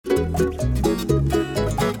Hey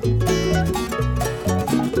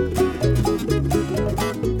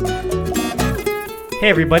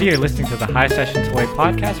everybody, you're listening to the Hisessions Hawaii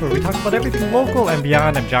podcast where we talk about everything local and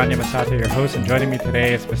beyond. I'm John Yamasato, your host, and joining me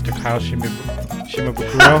today is Mr. Kyle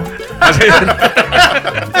Shimabukuro.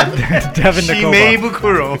 Devin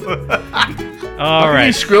Shimabukuro. All right.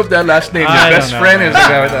 You screw up that last name. Your best friend is the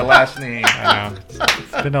guy with that last name. I know.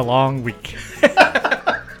 It's been a long week.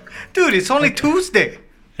 Dude, it's only Tuesday.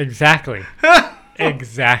 Exactly.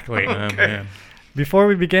 Exactly. Oh, man. Before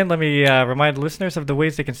we begin, let me remind listeners of the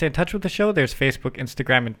ways they can stay in touch with the show. There's Facebook,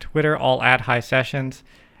 Instagram, and Twitter, all at Hisessions.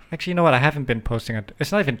 Actually, you know what? I haven't been posting on...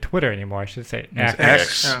 It's not even Twitter anymore. I should say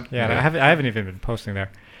X. Yeah, I haven't even been posting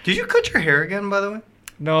there. Did you cut your hair again, by the way?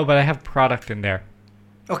 No, but I have product in there.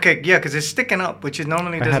 Okay, yeah, because it's sticking up, which it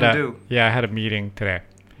normally doesn't do. Yeah, I had a meeting today.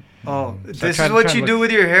 Oh, this is what you do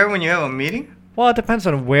with your hair when you have a meeting? Well, it depends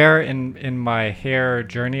on where in my hair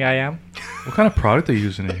journey I am. What kind of product are you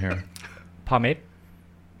using in here? Pomade.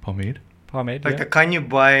 Pomade, Like yeah. the kind you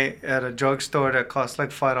buy at a drugstore that costs like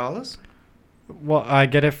 $5? Well, I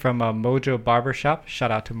get it from Mojo Barbershop.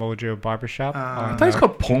 Shout out to Mojo Barbershop. I thought it's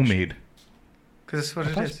called pomade. Because that's what I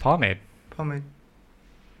it thought is. it's pomade. Pomade.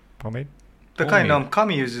 Pomade? The kind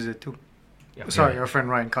Kami uses it too. Yeah. Sorry, our friend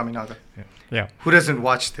Ryan Kaminaga. Yeah. Who doesn't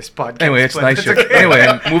watch this podcast? Anyway, it's but nice. okay.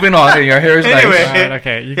 Anyway, moving on. Your hair is Anyway. nice.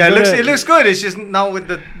 Okay. You Yeah, can it looks good. It's just now with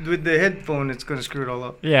the headphone, it's gonna screw it all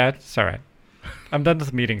up. Yeah, it's all right. I'm done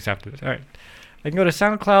with meetings after this. All right. I can go to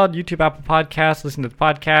SoundCloud, YouTube, Apple Podcasts, listen to the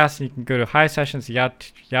podcast, and you can go to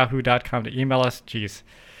hisessions@yahoo.com to email us. Jeez.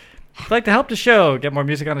 If you'd like to help the show, get more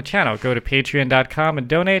music on the channel, go to patreon.com and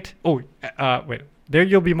donate. Oh, wait. There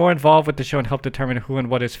you'll be more involved with the show and help determine who and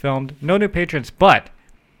what is filmed. No new patrons, but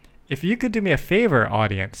if you could do me a favor,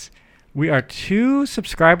 audience, we are 2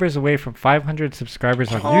 subscribers away from 500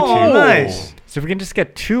 subscribers on YouTube. Oh, nice. So if we can just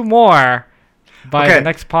get 2 more by the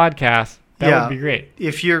next podcast, that would be great.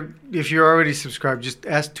 If you're already subscribed, just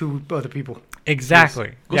ask 2 other people.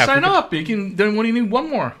 Exactly. Go sign up. You can. Then what do you need? One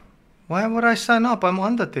more. Why would I sign up? I'm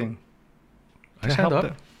on the thing. I signed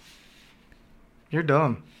up. You're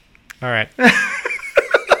dumb. All right.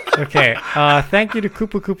 Okay. Thank you to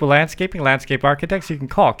Kupu Kupu Landscaping, Landscape Architects. You can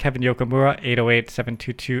call Kevin Yokomura,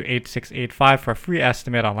 808-722-8685 for a free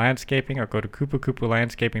estimate on landscaping, or go to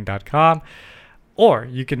kupukupulandscaping.com. Or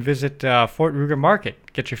you can visit Fort Ruger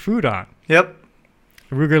Market. Get your food on. Yep.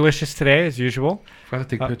 Rugerlicious today, as usual. Forgot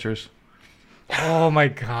to take pictures. Oh, my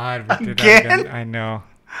God. We did Again? that again. I know.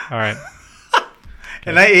 All right.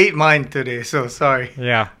 And I ate mine today, so sorry.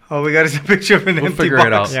 Yeah. All we got is a picture of an empty figure box.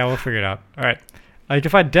 it out. Yeah, we'll figure it out. All right. You can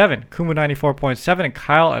find Devin, Kumu94.7, and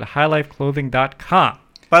Kyle at highlifeclothing.com.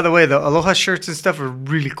 By the way, the Aloha shirts and stuff are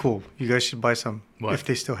really cool. You guys should buy some if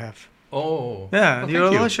they still have. Oh. Yeah, Oh, the thank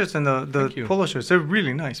Aloha you. shirts and the polo shirts, they're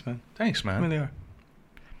really nice, man. Thanks, man. They really are.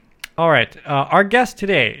 All right. Our guest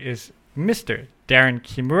today is Mr. Daren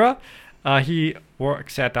Kimura. He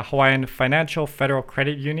works at the Hawaiian Financial Federal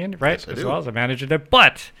Credit Union, right? Yes, I as do. well as a manager there.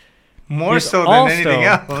 But More he's so also- than anything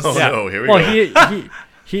else. Oh, yeah. no, here we well, go.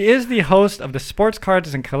 he is the host of the Sports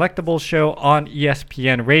Cards and Collectables show on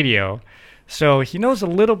ESPN Radio. So he knows a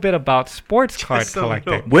little bit about sports card a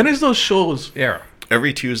collecting. little. When is those shows air?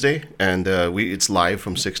 Every Tuesday, and it's live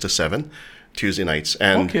from 6 to 7 Tuesday nights.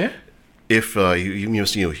 And Okay. if you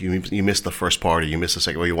missed the first part or you missed the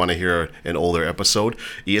second, or you want to hear an older episode,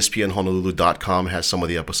 ESPNHonolulu.com has some of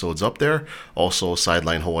the episodes up there. Also,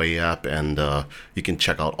 Sideline Hawaii app, and you can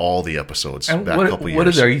check out all the episodes And back a couple years. what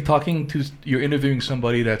is it? Are you talking to? You're interviewing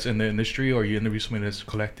somebody that's in the industry, or you interview somebody that's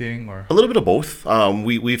collecting, or? A little bit of both.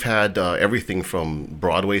 We've had everything from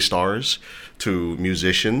Broadway stars to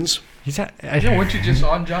musicians. Weren't you just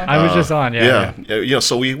on, John? I was just on, yeah.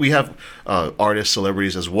 So we have artists,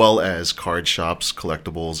 celebrities, as well as card shops,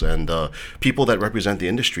 collectibles, and people that represent the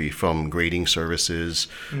industry from grading services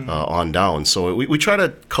on down. So we try to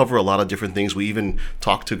cover a lot of different things. We even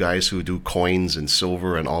talk to guys who do coins and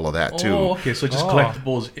silver and all of that too. Oh, okay. So just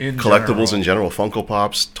collectibles in Collectibles in general, Funko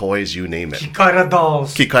Pops, toys, you name it. Kikara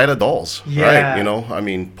dolls. Kikaida dolls, Yeah. right? I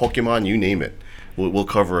mean, Pokemon, you name it. We'll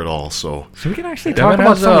cover it all. So we can actually Devin talk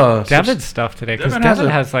about has, some of Devin's stuff today, because Devin has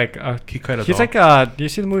Devin a has like a Kikaida he's doll. like do you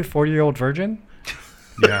see the movie 40-Year-Old Virgin?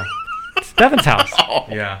 Yeah. It's Devin's house.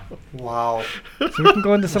 Yeah. Wow. So we can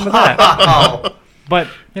go into some of that. Wow. But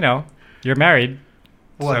you're married.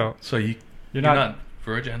 What? So you're not- not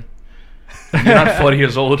virgin. You're not 40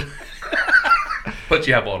 years old. But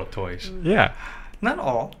you have all the toys. Yeah. Not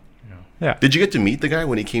all. Yeah. did you get to meet the guy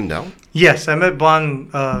when he came down? Yes, I met Bon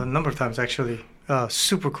a number of times, actually.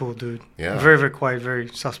 Super cool dude. Yeah. Very, very quiet, very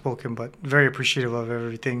soft-spoken, but very appreciative of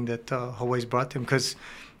everything that Hawaii's brought to him. Because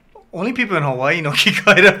only people in Hawaii know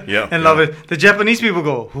Kikaida Yeah, and yeah. love it. The Japanese people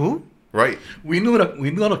go, who? Right. We know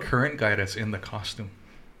the current guy that's in the costume.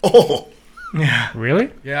 Oh, Yeah.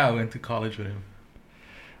 Really? Yeah, I went to college with him.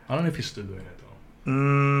 I don't know if he's still doing it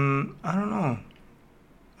though. I don't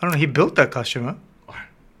know. He built that costume, huh?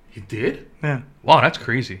 He did? Yeah. Wow, that's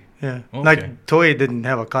crazy. Yeah. Okay. Like Toei didn't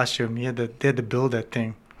have a costume. They had to build that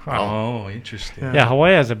thing. Oh, interesting. Yeah. Yeah,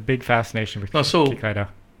 Hawaii has a big fascination with No, so- Kikaida.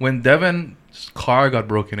 When Devin's car got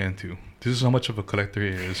broken into, this is how much of a collector he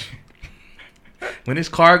is. When his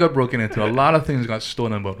car got broken into, a lot of things got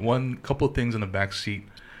stolen, but couple of things in the back seat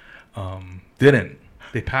didn't.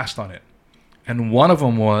 They passed on it. And one of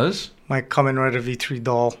them was... My Kamen Rider V3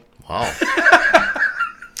 doll. wow.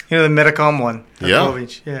 You know, the Metacom one. The Yeah.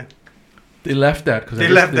 12-inch. Yeah. They left that because They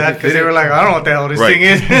left that because they were like, I don't know what the hell this Right.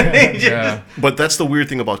 thing is. yeah. But that's the weird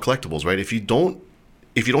thing about collectibles, right? If you don't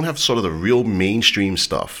have sort of the real mainstream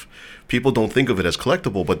stuff, people don't think of it as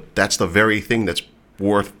collectible, but that's the very thing that's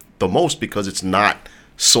worth the most because it's not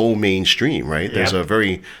so mainstream, right? There's a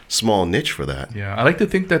very small niche for that. Yeah, I like to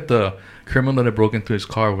think that the criminal that broke into his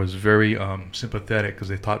car was very sympathetic because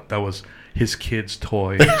they thought that was his kid's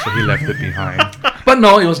toy, so he left it behind. But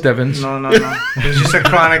no, it was Devin's. No. It was just a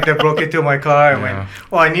chronic that broke into my car and Yeah. went,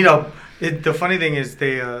 oh, I need the funny thing is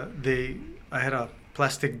I had a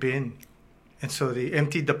plastic bin. And so they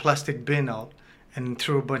emptied the plastic bin out and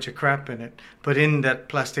threw a bunch of crap in it. But in that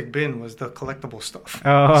plastic bin was the collectible stuff.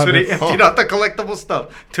 Oh, So they that's- emptied out the collectible stuff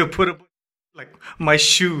to put like my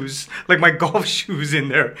shoes, like my golf shoes in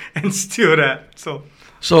there and steal that. So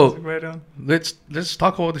So right on. let's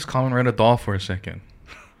talk about this Kamen Rider doll for a second.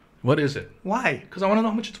 What is it? Why? Because I want to know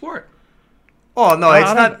how much it's worth. Oh no,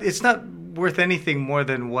 I don't- it's not worth anything more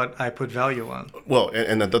than what I put value on. Well,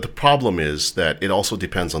 and the problem is that it also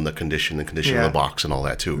depends on the condition of Yeah. the box and all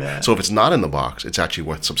that too. Yeah. So if it's not in the box, it's actually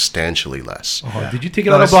worth substantially less. Oh, Yeah. did you take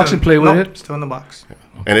it out of the box and play with it? Still in the box.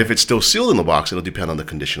 And if it's still sealed in the box, it'll depend on the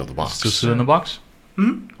condition of the box. Still in the box?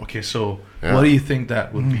 Okay, so Yeah. what do you think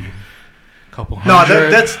that would be? Couple No,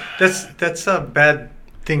 hundred? that's a bad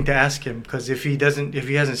thing to ask him because if he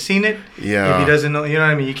hasn't seen it, Yeah. if he doesn't know, you know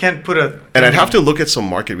what I mean. You can't put a. And I'd have to look at some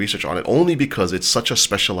market research on it only because it's such a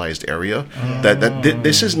specialized area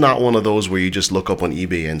this is not one of those where you just look up on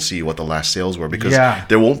eBay and see what the last sales were because Yeah.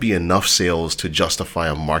 there won't be enough sales to justify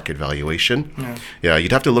a market valuation. Yeah,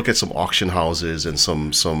 you'd have to look at some auction houses and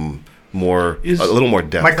some more a little more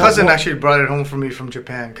depth. My cousin actually brought it home for me from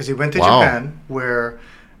Japan because he went to Wow. Japan where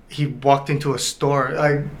he walked into a store.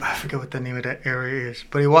 I forget what the name of that area is,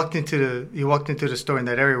 but he walked into the store in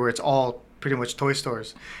that area where it's all pretty much toy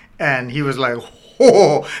stores, and he was like,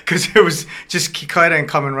 "Oh," because there was just Kikaida and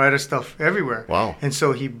Kamen Rider stuff everywhere. Wow. And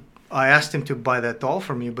so I asked him to buy that doll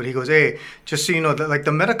for me, but he goes, "Hey, just so you know, like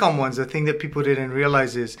the Metacom ones, the thing that people didn't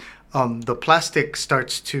realize is the plastic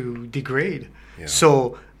starts to degrade. Yeah.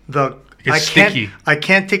 So It's sticky. I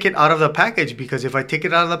can't take it out of the package because if I take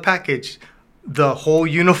it out of the package, the whole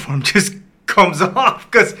uniform just comes off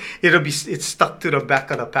because it's stuck to the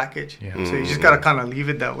back of the package. Yeah. So you just gotta kind of leave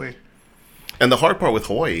it that way. And the hard part with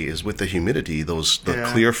Hawaii is with the humidity, the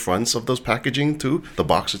Yeah. clear fronts of those packaging too, the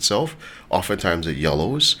box itself, oftentimes it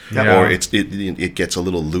yellows Yeah. or it gets a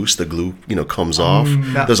little loose, the glue, comes off.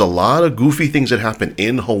 Yeah. There's a lot of goofy things that happen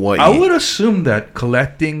in Hawaii. I would assume that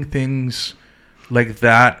collecting things like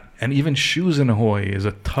that and even shoes in Hawaii is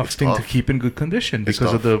a tough thing to tough. keep in good condition It's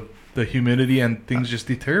because of tough. the humidity and things just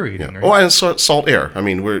deteriorating. Yeah. Right? Oh, and salt air. I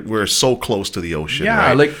mean, we're so close to the ocean. Yeah,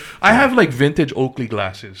 right? like I have like vintage Oakley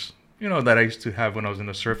glasses, that I used to have when I was in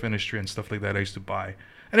the surf industry and stuff like that. I used to buy,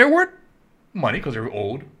 and they weren't money because they were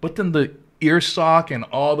old. But then the ear sock and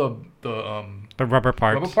all the The rubber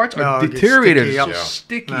parts. rubber parts Oh, are it gets deteriorated, sticky, so yeah.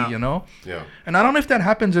 sticky, Yeah. yeah. And I don't know if that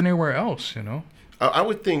happens anywhere else, I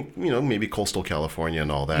would think, maybe coastal California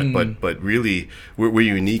and all that, but really we're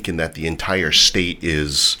unique in that the entire state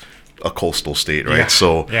is a coastal state, right? Yeah.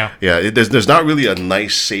 So Yeah. there's not really a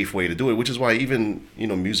nice, safe way to do it, which is why even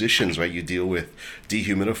musicians, right? You deal with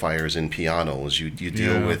dehumidifiers in pianos. You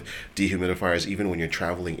deal Yeah. with dehumidifiers even when you're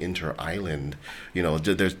traveling inter-island.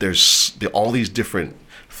 There's all these different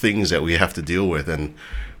things that we have to deal with, and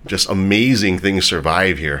just amazing things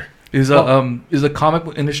survive here. Is the comic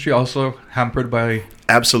book industry also hampered by?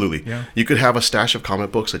 Absolutely. Yeah. You could have a stash of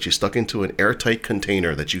comic books that you stuck into an airtight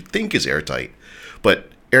container that you think is airtight, but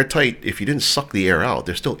airtight, if you didn't suck the air out,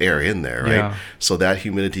 there's still air in there, right? Yeah. So that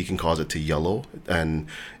humidity can cause it to yellow. And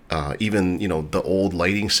even, the old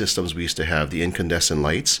lighting systems we used to have, the incandescent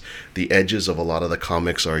lights, the edges of a lot of the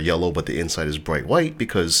comics are yellow, but the inside is bright white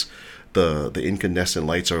because the incandescent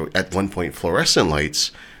lights are at one point fluorescent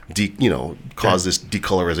lights. cause this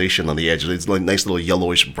decolorization on the edges. It's like nice little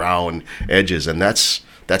yellowish brown edges, and that's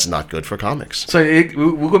not good for comics. So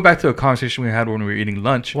we'll go back to a conversation we had when we were eating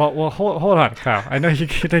lunch. Well, hold on, Kyle. I know you're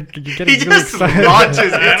getting He really just excited.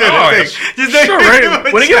 launches into the thing. Sure,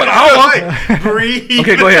 right? When you get like, breathe.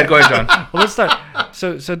 Okay, go ahead, John. Well, let's start.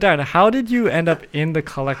 So Daren, how did you end up in the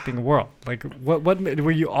collecting world? Like, what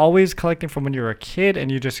were you always collecting from when you were a kid, and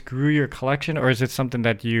you just grew your collection, or is it something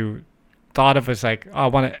that you thought of as like,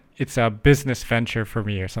 oh, it's a business venture for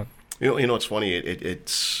me or something? You know, it's funny.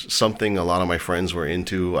 It's something a lot of my friends were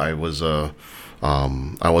into. I was a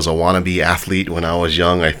wannabe athlete when I was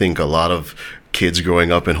young. I think a lot of kids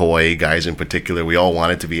growing up in Hawaii, guys in particular, we all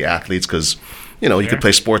wanted to be athletes because, you could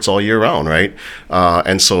play sports all year round, right?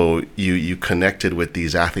 And so you connected with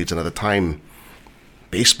these athletes, and at the time,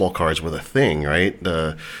 baseball cards were the thing, right?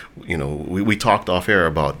 We talked off air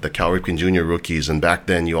about the Cal Ripken Jr. rookies, and back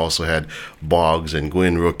then you also had Boggs and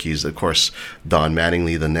Gwynn rookies. Of course, Don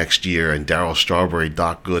Mattingly the next year, and Darryl Strawberry,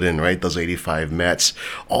 Doc Gooden, right? Those 85 Mets,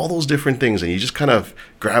 all those different things, and you just kind of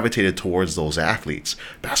gravitated towards those athletes.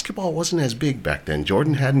 Basketball wasn't as big back then.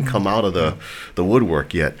 Jordan hadn't come out of the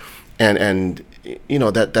woodwork yet, and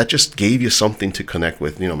that just gave you something to connect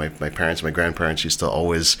with. My parents, my grandparents used to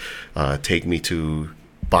always take me to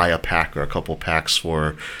buy a pack or a couple packs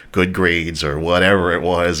for good grades or whatever it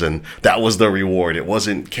was, and that was the reward. It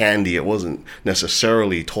wasn't candy, it wasn't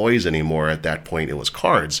necessarily toys anymore. At that point, it was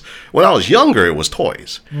cards. When I was younger, it was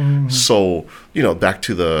toys. So back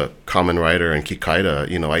to the Kamen Rider and Kikaida,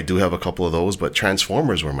 I do have a couple of those, but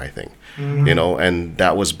Transformers were my thing. And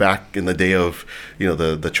that was back in the day of,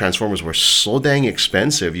 the Transformers were so dang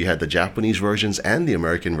expensive. You had the Japanese versions and the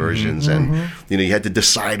American versions, and you had to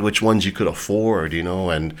decide which ones you could afford,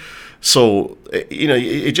 and so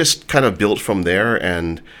it just kind of built from there,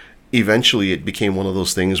 and eventually it became one of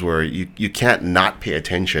those things where you can't not pay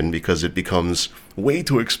attention because it becomes way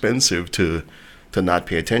too expensive to not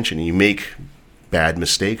pay attention. You make bad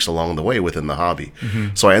mistakes along the way within the hobby.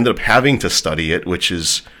 So I ended up having to study it, which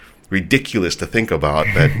is ridiculous to think about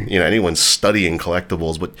that anyone's studying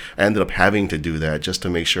collectibles, but I ended up having to do that just to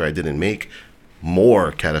make sure I didn't make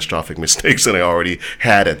more catastrophic mistakes than I already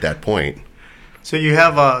had at that point. So you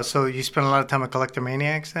have so you spent a lot of time at Collector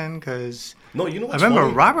Maniacs then, because no, I remember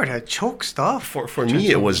funny? Robert had choke stuff. For me,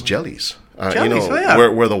 it was Jellies. Jellies,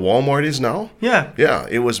 where the Walmart is now. Yeah. Yeah,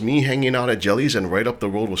 it was me hanging out at Jellies, and right up the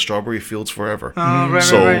road was Strawberry Fields Forever.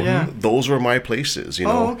 Right, those were my places.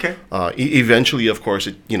 Oh, okay. Eventually, of course,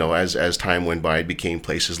 as time went by, it became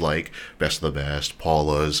places like Best of the Best,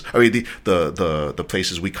 Paula's. I mean, the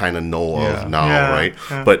places we kind of know of now, right?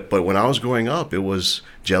 Yeah. But when I was growing up, it was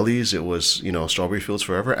Jellies, it was Strawberry Fields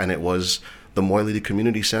Forever, and it was the Moility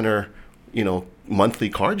Community Center, monthly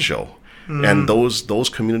card show. And those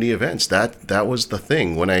community events, that was the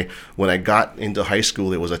thing. When I got into high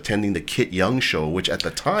school, it was attending the Kit Young show, which at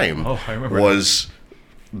the time was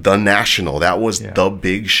the national. That was the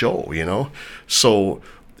big show, So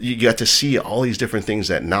you got to see all these different things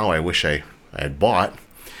that now I wish I had bought,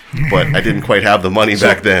 but I didn't quite have the money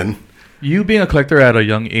back then. You being a collector at a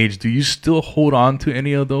young age, do you still hold on to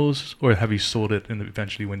any of those, or have you sold it and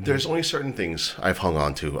eventually when? There's only certain things I've hung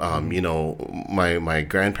on to. My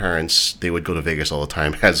grandparents, they would go to Vegas all the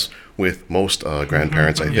time, as with most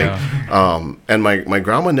grandparents, I think. Yeah. And my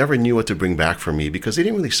grandma never knew what to bring back for me because they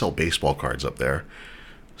didn't really sell baseball cards up there.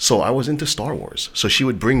 So I was into Star Wars. So she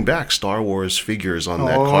would bring back Star Wars figures on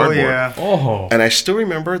that cardboard. Yeah. Oh. And I still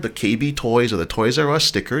remember the KB Toys or the Toys R Us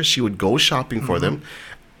stickers. She would go shopping for them.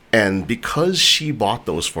 And because she bought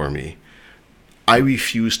those for me, I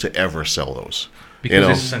refused to ever sell those.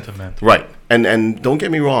 Because it's sentimental. Right. And don't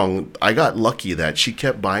get me wrong, I got lucky that she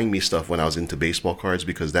kept buying me stuff when I was into baseball cards,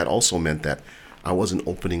 because that also meant that I wasn't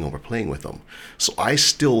opening or playing with them. So I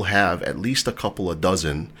still have at least a couple of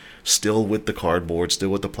dozen, still with the cardboard, still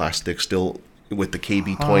with the plastic, still with the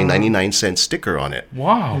KB Toy 99-cent sticker on it.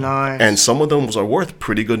 Wow. Nice. And some of them are worth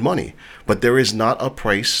pretty good money. But there is not a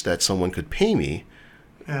price that someone could pay me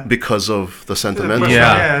because of the sentimental.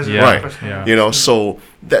 Right. So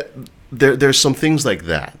that there's some things like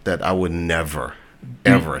that I would never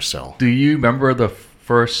ever sell. Do you remember the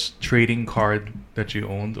first trading card that you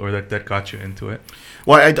owned, or that got you into it?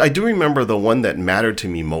 Well, I do remember the one that mattered to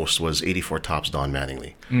me most was 84 Topps Don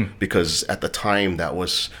Mattingly, because at the time that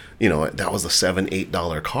was the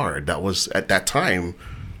 $7-8 card. That was at that time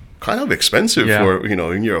kind of expensive for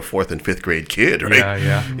when you're a 4th and 5th grade kid, right?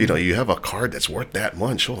 Yeah. You have a card that's worth that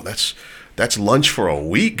much. Oh, that's that's lunch for a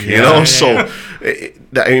week, you Yeah. know? Yeah, So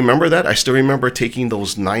I remember that. I still remember taking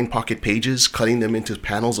those 9 pocket pages, cutting them into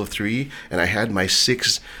panels of 3, and I had my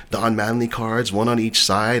 6 Don Manley cards, 1 on each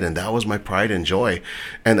side, and that was my pride and joy.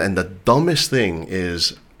 And the dumbest thing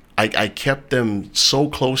is I kept them so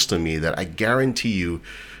close to me that I guarantee you,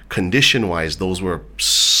 condition-wise, those were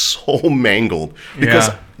so mangled because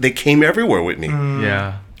Yeah. they came everywhere with me.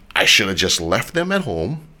 Yeah. I should have just left them at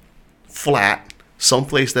home, flat,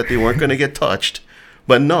 someplace that they weren't going to get touched.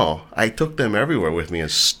 But no, I took them everywhere with me.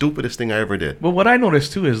 And stupidest thing I ever did. But what I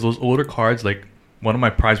noticed too is those older cards, like one of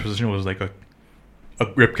my prized possessions was like a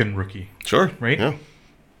Ripken rookie, Sure. Right? Yeah.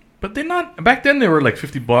 but they're not. Back then they were like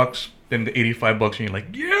 $50, then the $85, and you're like,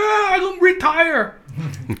 yeah, I'm gonna retire.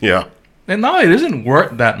 Yeah. And now it isn't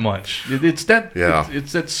worth that much. It's that Yeah.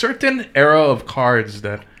 it's that certain era of cards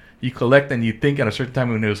that you collect and you think at a certain time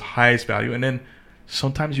when it was highest value, and then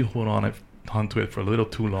sometimes you hold onto it for a little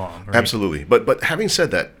too long. Right? Absolutely. But having said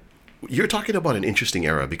that, you're talking about an interesting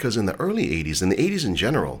era because in the early 80s, in the 80s in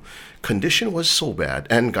general, condition was so bad,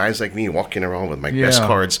 and guys like me walking around with my best Yeah.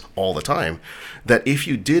 cards all the time, that if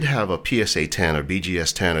you did have a PSA 10 or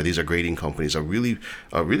BGS 10, or these are grading companies, a really,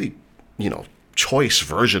 choice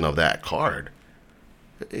version of that card,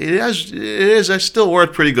 it is still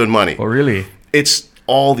worth pretty good money. Oh, really? It's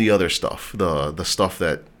all the other stuff, the stuff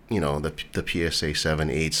that, the PSA 7,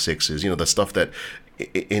 8, 6s, the stuff that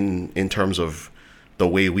in terms of the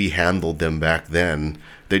way we handled them back then,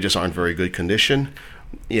 they just aren't very good condition.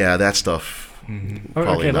 Yeah, that stuff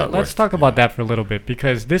probably Okay, not let's worth. talk about that for a little bit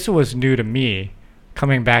because this was new to me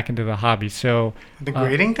coming back into the hobby. So The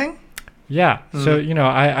grading thing? yeah, so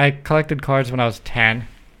I collected cards when I was 10.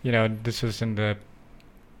 This was in the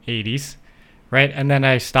 80s, right? And then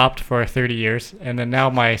I stopped for 30 years, and then now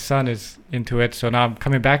my son is into it. So now I'm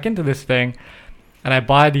coming back into this thing, and I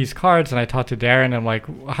buy these cards, and I talk to Daren. I'm like,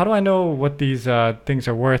 how do I know what these things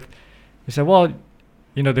are worth? He said, well,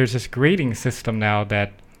 there's this grading system now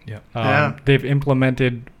that Yeah. they've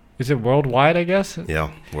implemented. Is it worldwide, I guess?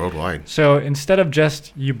 Yeah, worldwide. So instead of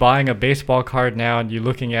just you buying a baseball card now and you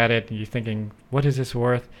looking at it and you're thinking, what is this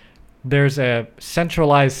worth? There's a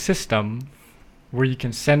centralized system where you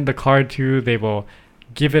can send the card to. They will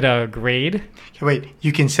give it a grade Okay, wait,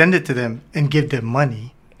 you can send it to them and give them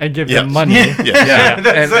money. and give Yes. them money. Yeah. Yeah,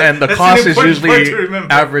 and the that's cost an is important point to usually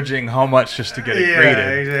remember. averaging how much just to get it Yeah,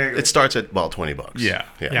 graded. exactly. It starts at about $20. Yeah.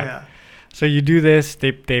 Yeah. So you do this.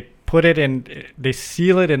 They put it in. They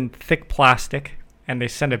seal it in thick plastic and they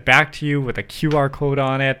send it back to you with a QR code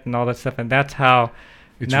on it and all that stuff. And that's how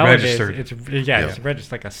It's nowadays registered. it's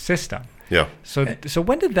registered like a system. Yeah. So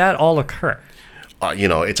when did that all occur?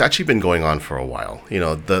 It's actually been going on for a while.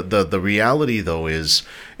 The reality, though, is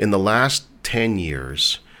in the last 10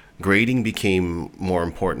 years, grading became more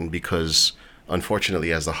important because,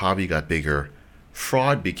 unfortunately, as the hobby got bigger,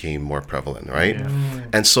 fraud became more prevalent, right? Yeah.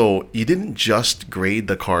 And so you didn't just grade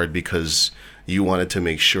the card because you wanted to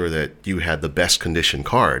make sure that you had the best condition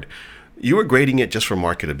card. You were grading it just for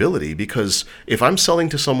marketability because if I'm selling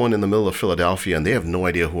to someone in the middle of Philadelphia and they have no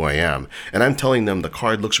idea who I am, and I'm telling them the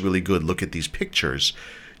card looks really good, look at these pictures,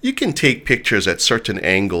 you can take pictures at certain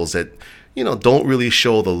angles that, don't really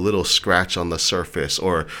show the little scratch on the surface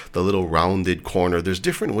or the little rounded corner. There's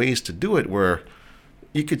different ways to do it where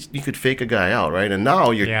you could fake a guy out, right? And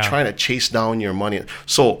now you're trying to chase down your money.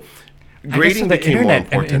 So grading the became more internet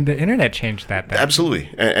important. and the internet changed that. Then. Absolutely,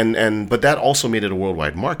 and but that also made it a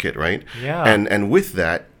worldwide market, right? Yeah. And with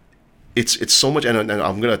that, it's so much. And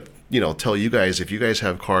I'm gonna tell you guys, if you guys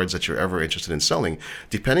have cards that you're ever interested in selling,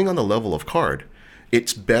 depending on the level of card,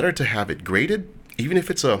 it's better to have it graded, even if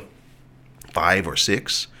it's a 5 or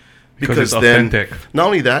 6, Because it's then authentic. not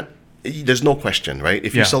only that. There's no question, right?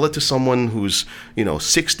 If you Yeah. sell it to someone who's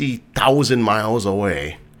 60,000 miles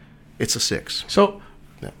away, it's a 6. So,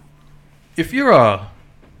 Yeah. if you're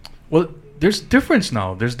there's difference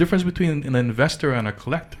now. There's difference between an investor and a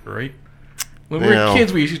collector, right? When we were Yeah.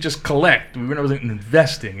 kids, we used to just collect. We weren't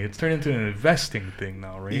investing. It's turned into an investing thing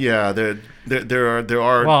now, right? Yeah, there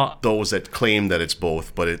are Well- those that claim that it's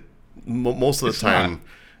both, but most of the It's time,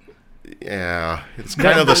 yeah, it's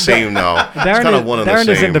kind of the same now. It's Daren, kind of one of the Daren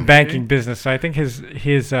same. is in the banking business, so I think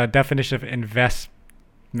his definition of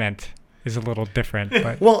investment is a little different.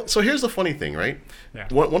 But Well, so here's the funny thing, right? Yeah.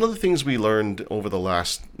 One of the things we learned over the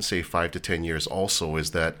last, say, 5 to 10 years also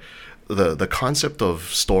is that the concept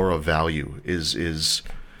of store of value is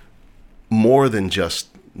more than just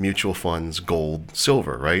mutual funds, gold,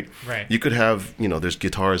 silver, right? Right. You could have, there's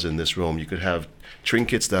guitars in this room. You could have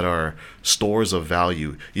trinkets that are stores of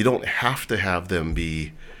value. You don't have to have them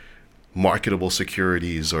be marketable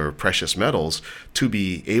securities or precious metals to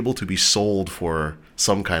be able to be sold for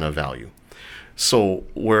some kind of value. So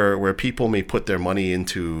where people may put their money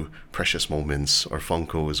into Precious Moments or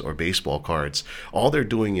Funkos or baseball cards, all they're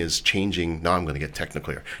doing is changing, now I'm going to get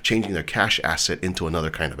technical here, changing their cash asset into another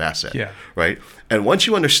kind of asset. Yeah. Right? And once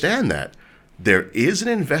you understand that, there is an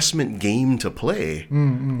investment game to play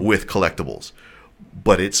with collectibles.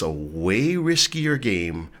 But it's a way riskier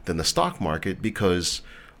game than the stock market because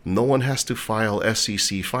no one has to file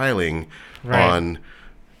SEC filing on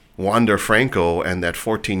Wander Franco and that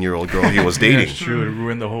 14-year-old girl he was dating. That's true. It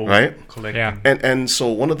ruined the whole collecting. Yeah. And so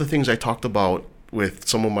one of the things I talked about with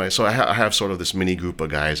some of my, so I have sort of this mini group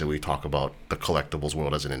of guys that we talk about the collectibles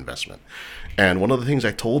world as an investment. And one of the things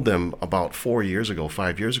I told them about 5 years ago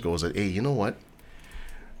is that, hey, you know what?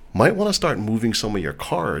 Might want to start moving some of your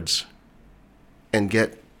cards and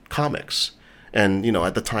get comics. And,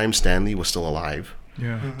 at the time, Stan Lee was still alive.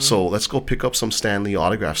 Yeah. So let's go pick up some Stan Lee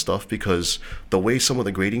autograph stuff because the way some of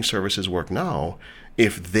the grading services work now,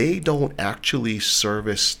 if they don't actually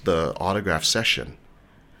service the autograph session,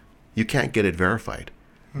 you can't get it verified.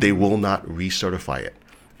 They will not recertify it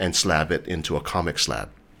and slab it into a comic slab.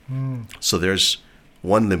 So there's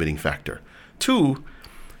one limiting factor. 2,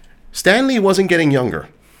 Stan Lee wasn't getting younger,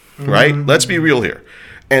 right? Let's be real here.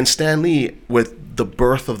 And Stan Lee, with the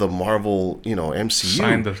birth of the Marvel, MCU,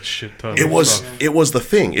 Signed the shit ton. it was the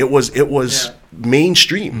thing. It was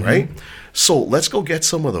mainstream, right? So let's go get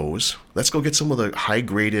some of those. Let's go get some of the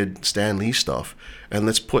high-graded Stan Lee stuff, and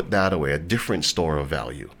let's put that away, a different store of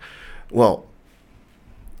value. Well,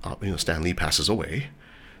 Stan Lee passes away.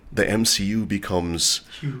 The MCU becomes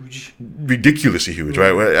Huge. ridiculously huge,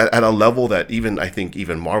 right? At a level that I think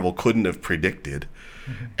even Marvel couldn't have predicted.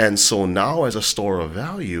 And so now as a store of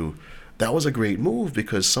value, that was a great move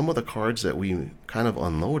because some of the cards that we kind of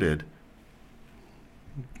unloaded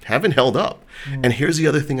haven't held up. And here's the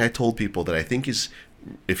other thing I told people that I think is,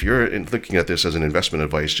 if you're looking at this as an investment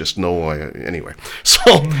advice, just know anyway. So,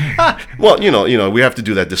 well, we have to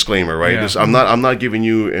do that disclaimer, right? Yeah. I'm not giving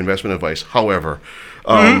you investment advice. However,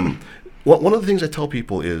 one of the things I tell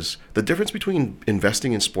people is the difference between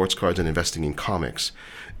investing in sports cards and investing in comics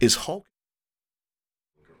is Hulk.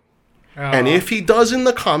 And if he does in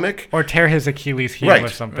the comic, or tear his Achilles heel or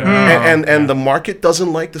something, and the market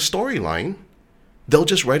doesn't like the storyline, they'll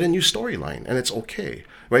just write a new storyline, and it's okay,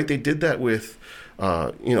 right? They did that with,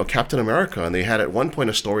 Captain America, and they had at one point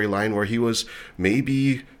a storyline where he was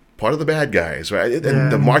maybe part of the bad guys, right?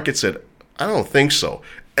 And the market said, I don't think so.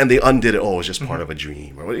 And they undid it. Oh, it was just part of a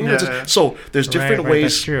dream. Or, so there's different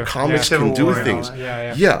ways comics can do things.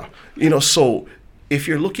 So if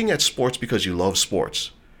you're looking at sports because you love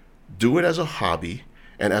sports, do it as a hobby.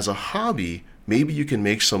 And as a hobby, maybe you can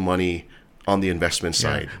make some money on the investment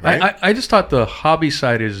side. Right? I just thought the hobby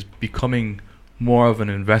side is becoming more of an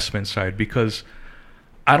investment side because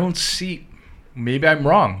I don't see, maybe I'm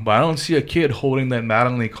wrong, but I don't see a kid holding that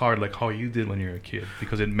Mattingly card like how you did when you were a kid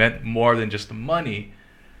because it meant more than just the money.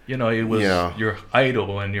 It was your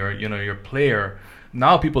idol and your player.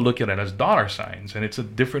 Now people look at it as dollar signs, and it's a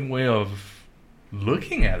different way of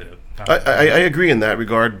looking at it. I agree in that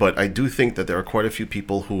regard, but I do think that there are quite a few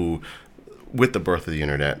people who, with the birth of the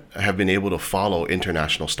internet, have been able to follow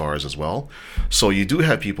international stars as well. So you do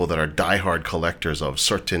have people that are diehard collectors of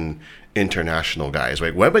certain international guys,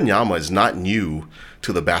 right? Wembanyama is not new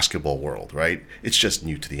to the basketball world, right? It's just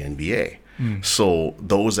new to the NBA. So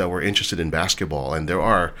those that were interested in basketball, and there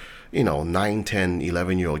are, 9, 10,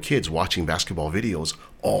 11-year-old kids watching basketball videos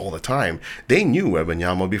all the time. They knew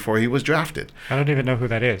Wembanyama before he was drafted. I don't even know who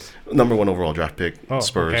that is. Number 1 overall draft pick,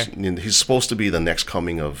 Spurs. Okay. And he's supposed to be the next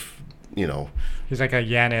coming of, He's like a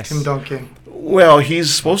Giannis. Tim Duncan. Well,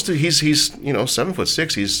 he's supposed to. He's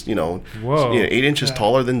 7'6". He's 8 inches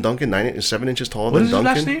taller than Duncan, 7 inches taller than Duncan.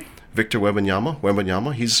 What is his last name? Victor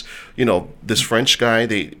Wembanyama. He's this French guy.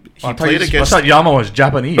 He played against. I thought Yama was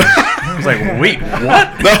Japanese. I was like, wait,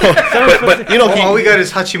 what? No, but all we got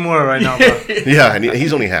is Hachimura right now. Bro. Yeah, and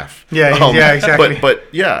he's only half. Yeah, exactly. But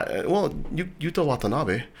well, Yuta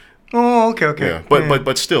Watanabe. Oh, okay. Yeah,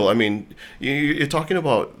 but still, I mean, you're talking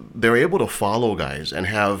about they're able to follow guys and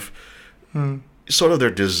have sort of their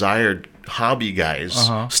desired hobby guys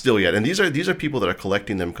still yet, and these are people that are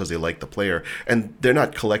collecting them because they like the player, and they're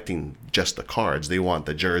not collecting just the cards. They want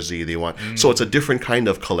the jersey. They want so it's a different kind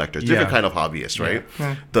of collector, different kind of hobbyist, right?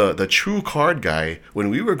 Yeah. The true card guy. When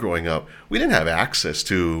we were growing up, we didn't have access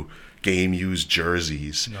to game used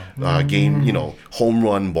jerseys, home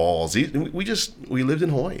run balls. We lived in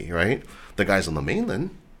Hawaii, right? The guys on the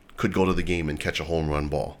mainland could go to the game and catch a home run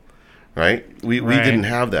ball, right? We didn't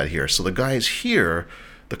have that here. So the guys here,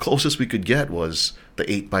 the closest we could get was the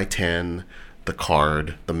 8x10, the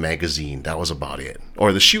card, the magazine. That was about it.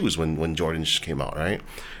 Or the shoes when Jordans came out, right?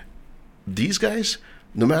 these guys,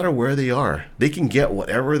 no matter where they are, they can get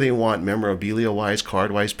whatever they want, memorabilia-wise,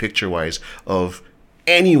 card-wise, picture-wise, of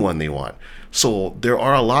anyone they want. So there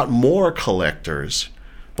are a lot more collectors,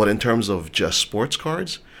 but in terms of just sports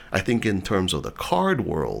cards, I think in terms of the card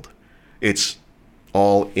world, it's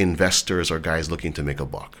all investors or guys looking to make a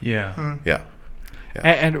buck. Yeah. Yeah.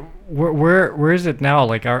 And where is it now?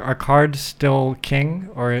 Like, are cards still king,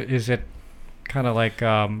 or is it kind of like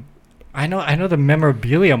I know the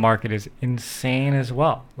memorabilia market is insane as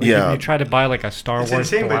well. Like, if you try to buy like a Star It's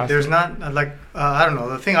Wars, insane, but there's not like I don't know.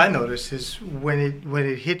 The thing I noticed is when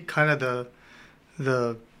it hit kind of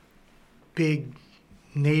the big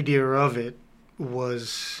nadir of it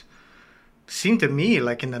seemed to me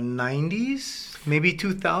like in the 90s, maybe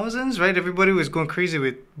 2000s, right? Everybody was going crazy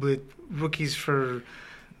with rookies for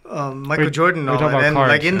Michael Jordan and all that. And cards,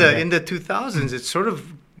 like in the 2000s, it's sort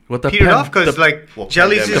of What the petered off because like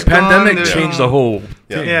Jellies is the pandemic gone, changed the whole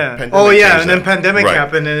thing. Yeah. Pandemic Oh yeah, changed and then that. pandemic Right.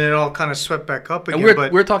 happened and it all kind of swept back up again.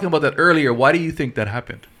 And we're talking about that earlier. Why do you think that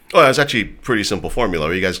happened? Oh, it's actually pretty simple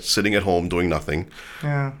formula. You guys sitting at home doing nothing.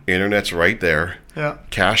 yeah, Internet's right there. yeah,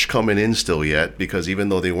 Cash coming in still yet, because even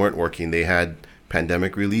though they weren't working, they had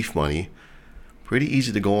pandemic relief money. Pretty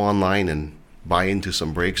easy to go online and buy into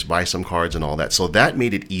some breaks, buy some cards and all that. So that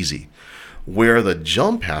made it easy. Where the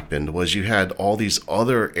jump happened was you had all these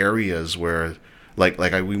other areas where,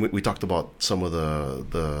 we talked about some of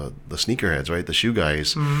the sneakerheads, right? The shoe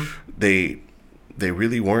guys. They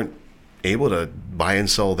really weren't able to buy and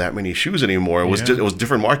sell that many shoes anymore. It was just, it was a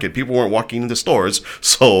different market. People weren't walking into stores,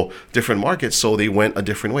 so different markets. So they went a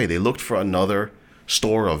different way. They looked for another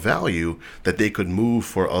store of value that they could move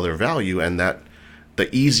for other value, and that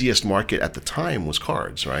the easiest market at the time was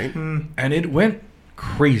cards, right? And it went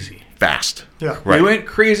crazy. Fast. yeah. Right. It went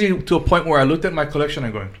crazy to a point where I looked at my collection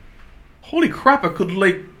and going, holy crap, I could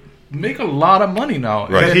like make a lot of money now.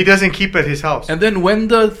 Right. That he doesn't keep at his house. And then when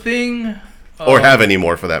the thing... Or have any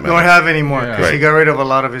more for that matter. Don't have anymore because Yeah. he got rid of a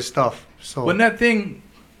lot of his stuff. So when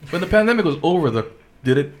the pandemic was over,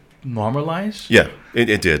 did it normalize? Yeah,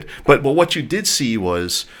 it did. But what you did see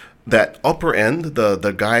was that upper end,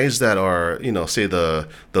 the guys that are, say the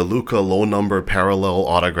Luka low number parallel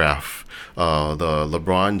autograph, the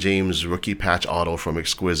LeBron James rookie patch auto from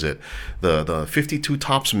Exquisite, the 52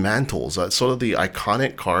 Topps mantles, sort of the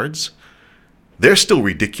iconic cards, they're still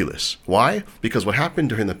ridiculous. Why? Because what happened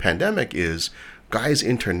during the pandemic is guys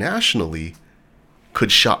internationally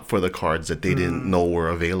could shop for the cards that they didn't know were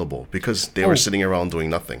available because they were sitting around doing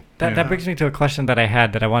nothing. That brings me to a question that I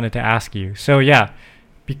had that I wanted to ask you. So yeah,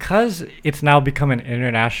 because it's now become an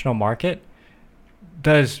international market,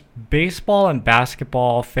 does baseball and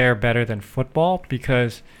basketball fare better than football?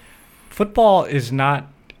 Because football is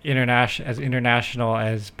not international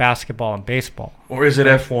as basketball and baseball. Or is it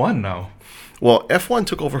F1 now? Well, F1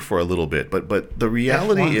 took over for a little bit, but the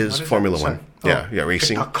reality F1? is What is Formula that? One. Sorry. Yeah,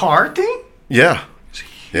 racing. a car thing? Yeah.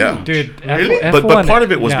 Yeah. Dude, Really? F1, But part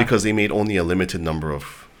of it was yeah. because they made only a limited number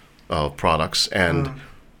of products, and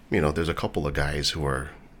there's a couple of guys who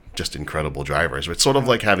are just incredible drivers. It's sort of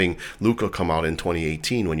like having Luka come out in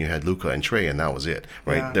 2018 when you had Luka and Trey, and that was it,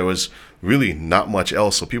 right? Yeah. There was really not much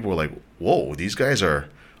else, so people were like, "Whoa, these guys are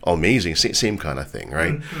amazing." Same kind of thing,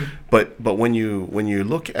 right? But when you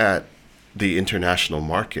look at the international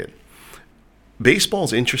market,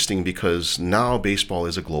 baseball's interesting because now baseball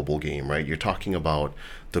is a global game, right? You're talking about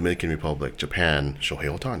Dominican Republic, Japan, Shohei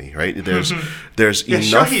Ohtani, right? There's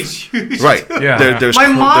enough, Shohei's huge. right? Yeah. There's My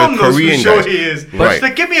mom knows who Korean Shohei guys. is. Right. She's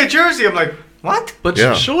like, give me a jersey. I'm like, what? But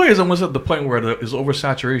Yeah. Shohei is almost at the point where there's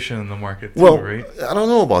oversaturation in the market, too, Well, right? I don't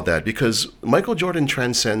know about that because Michael Jordan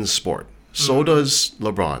transcends sport. So does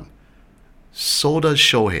LeBron. So does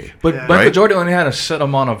Shohei. But Yeah. Michael Right? Jordan only had a set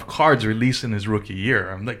amount of cards released in his rookie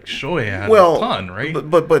year. I'm like, Shohei had a ton, right?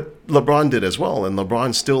 But LeBron did as well, and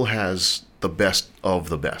LeBron still has the best of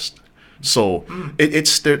the best. So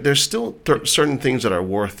there's still certain things that are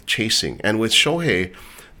worth chasing. And with Shohei,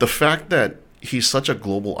 the fact that he's such a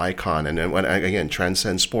global icon and again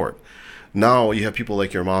transcends sport. Now you have people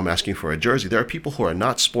like your mom asking for a jersey. There are people who are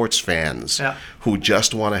not sports fans who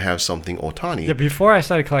just want to have something Ohtani. Yeah, before I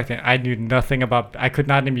started collecting, I knew nothing about. I could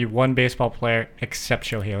not name you one baseball player except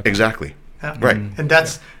Shohei Ohtani. Exactly. Yeah. Right. And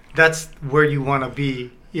that's where you want to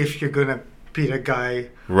be if you're gonna be the guy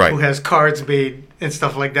Right. who has cards made and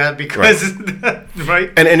stuff like that. Because right.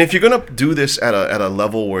 And if you're gonna do this at a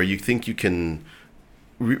level where you think you can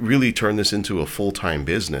really turn this into a full-time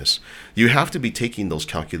business, you have to be taking those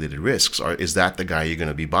calculated risks. Is that the guy you're going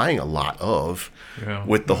to be buying a lot of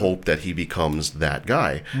with the hope that he becomes that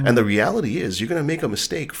guy? And the reality is you're going to make a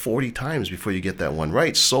mistake 40 times before you get that one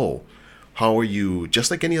right. So How are you, just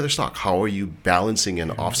like any other stock, how are you balancing and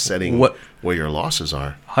offsetting where your losses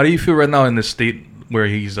are? How do you feel right now in this state where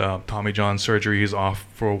he's Tommy John surgery, he's off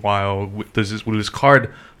for a while? Will his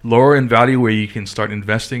card lower in value where you can start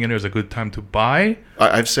investing in it? Is a good time to buy?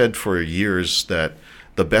 I've said for years that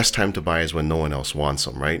the best time to buy is when no one else wants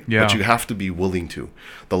them, right? Yeah. But you have to be willing to.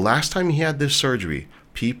 The last time he had this surgery,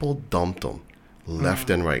 people dumped him left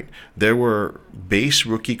and right. There were base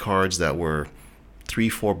rookie cards that were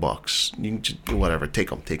 $3-4. You can just, whatever, take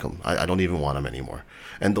them. I don't even want them anymore.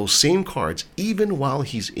 And those same cards, even while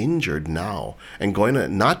he's injured now and going to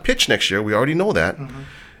not pitch next year, we already know that.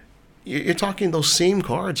 You're talking those same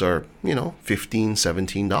cards are, $15,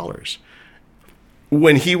 $17.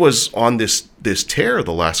 When he was on this tear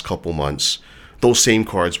the last couple months, those same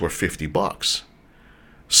cards were $50.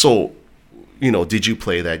 So, did you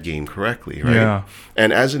play that game correctly, right? Yeah.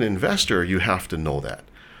 And as an investor, you have to know that.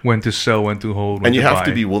 When to sell, when to hold, when and you to have buy.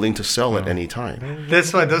 to be willing to sell at any time.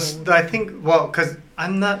 That's why I think, because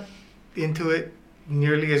I'm not into it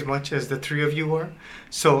nearly as much as the three of you are.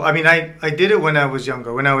 So, I mean, I did it when I was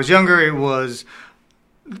younger. When I was younger, it was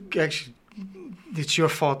actually, it's your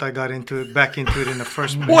fault I got back into it in the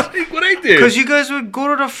first place. What I did? Because you guys would go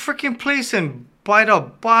to the freaking place and buy the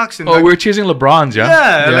box. And we're chasing LeBrons,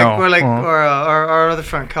 yeah? Yeah, our other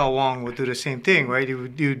friend Cal Wong would do the same thing, right?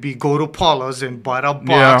 You'd be go to Paula's and buy the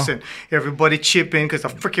box, and everybody chip in because the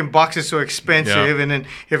freaking box is so expensive, and then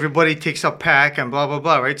everybody takes a pack and blah blah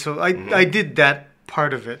blah, right? So I did that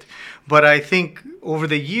part of it, but I think over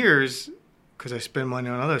the years, because I spend money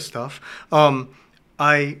on other stuff,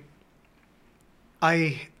 I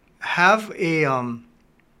have a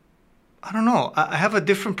I don't know. I have a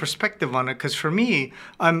different perspective on it because for me,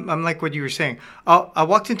 I'm like what you were saying. I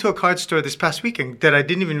walked into a card store this past weekend that I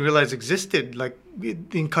didn't even realize existed. Like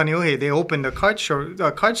in Kaneohe, they opened a card store,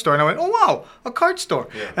 and I went, "Oh wow, a card store!"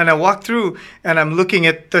 Yeah. And I walked through, and I'm looking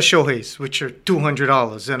at the Shoheis, which are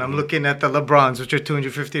 $200, and I'm looking at the LeBrons, which are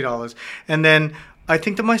 $250, and then I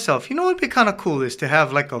think to myself, what would be kind of cool is to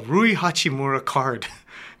have like a Rui Hachimura card.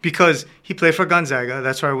 Because he played for Gonzaga.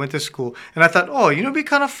 That's where I went to school. And I thought, it'd be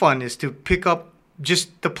kind of fun is to pick up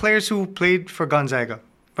just the players who played for Gonzaga,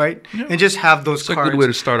 right? Yeah. And just have those cards. It's a good way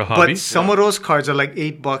to start a hobby. But some of those cards are like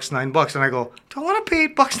 $8, $9. And I go, do I want to pay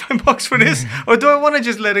 $8, $9 for this? Or do I want to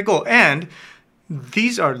just let it go? And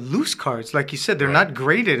these are loose cards. Like you said, they're not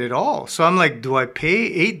graded at all. So I'm like, do I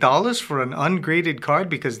pay $8 for an ungraded card?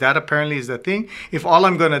 Because that apparently is the thing. If all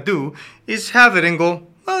I'm going to do is have it and go,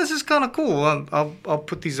 oh, this is kind of cool. I'll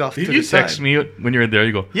put these off to the side. Did you text me when you were there?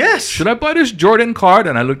 You go, yes. Should I buy this Jordan card?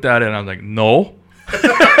 And I looked at it and I was like, no.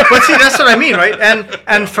 But see, that's what I mean, right?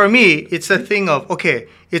 And for me, it's a thing of, okay,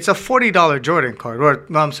 it's a $40 Jordan card. Or,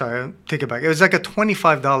 no, I'm sorry, I'll take it back. It was like a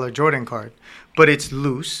 $25 Jordan card. But it's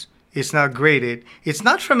loose. It's not graded. It's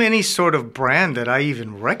not from any sort of brand that I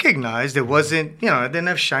even recognized. It wasn't, it didn't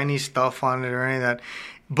have shiny stuff on it or any of that.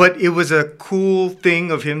 But it was a cool thing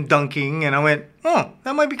of him dunking, and I went, oh,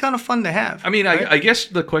 that might be kind of fun to have. I mean, right? I guess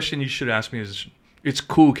the question you should ask me is, it's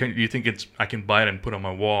cool. Do you think I can buy it and put it on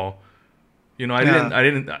my wall?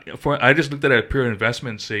 I just looked at it at pure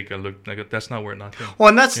investment sake. I looked like that's not worth nothing. Well,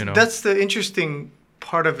 and that's the interesting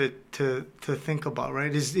part of it to think about,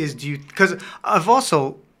 right? Is do you, because I've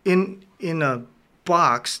also in a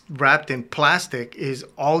box wrapped in plastic is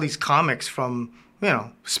all these comics from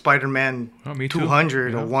Spider-Man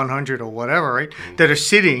 200 or 100 or whatever, right? That are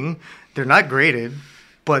sitting, they're not graded,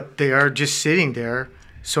 but they are just sitting there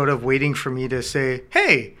sort of waiting for me to say,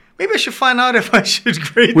 hey, maybe I should find out if I should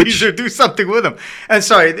grade these or do something with them. And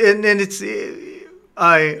it's,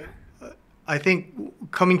 I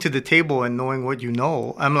think coming to the table and knowing what you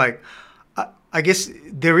know, I'm like, I guess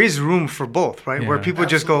there is room for both, right? Yeah, where people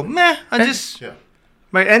just go, meh,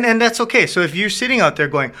 right, and that's okay. So if you're sitting out there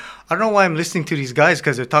going, I don't know why I'm listening to these guys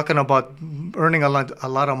because they're talking about earning a lot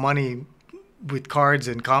of money with cards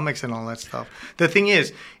and comics and all that stuff. The thing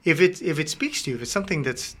is, if it speaks to you, if it's something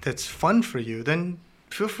that's fun for you, then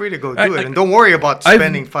feel free to go do it, and don't worry about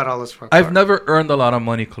spending $5 for a card. I've never earned a lot of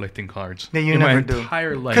money collecting cards in my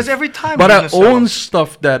entire life. Because every time, but I own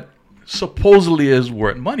stuff that supposedly is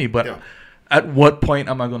worth money. But at what point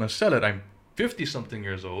am I going to sell it? I'm 50-something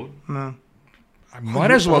years old. No. I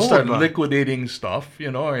might as well start liquidating stuff,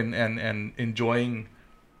 and enjoying,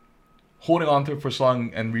 holding on to it for so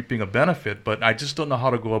long and reaping a benefit. But I just don't know how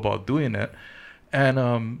to go about doing it. And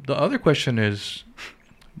the other question is,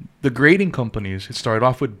 the grading companies. It started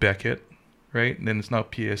off with Beckett, right? And then it's now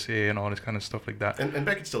PSA and all this kind of stuff like that. And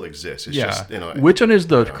Beckett still exists. It's just, which one is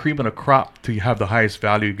the cream of the crop to have the highest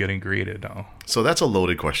value getting graded now? So that's a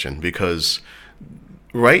loaded question because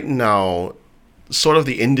right now, sort of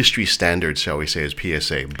the industry standard, shall we say, is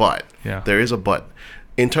PSA. But there is a but.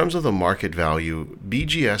 In terms of the market value,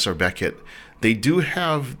 BGS or Beckett, they do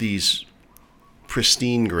have these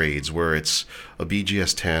pristine grades where it's a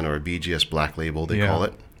BGS 10 or a BGS Black Label, they call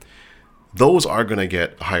it. Those are going to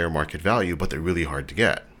get higher market value, but they're really hard to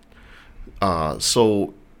get.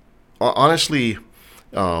 So honestly,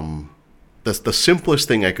 the simplest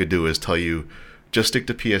thing I could do is tell you, just stick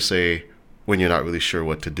to PSA when you're not really sure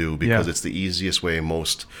what to do, because it's the easiest way,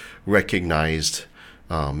 most recognized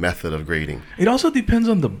method of grading. It also depends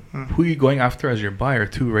on who you're going after as your buyer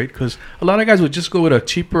too, right? Because a lot of guys would just go with a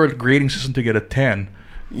cheaper grading system to get a 10.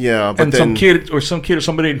 Yeah, but and then some kid or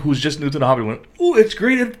somebody who's just new to the hobby went, "Oh, it's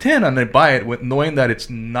graded 10," and they buy it with knowing that it's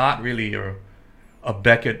not really a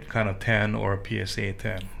Beckett kind of 10 or a PSA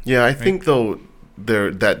 10. Yeah, I think though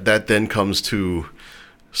that then comes to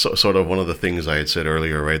sort of one of the things I had said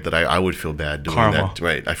earlier, right? That I would feel bad doing that,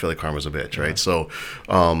 right? I feel like karma's a bitch, right? So,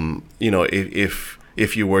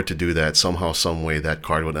 if you were to do that, somehow, some way, that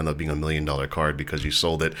card would end up being $1 million card because you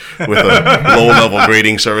sold it with a low-level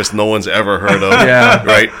grading service no one's ever heard of,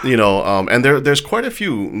 right? And there's quite a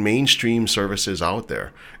few mainstream services out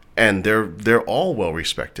there, and they're all well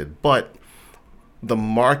respected, but the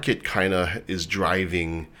market kind of is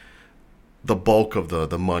driving the bulk of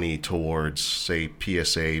the money towards, say,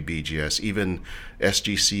 PSA, BGS, even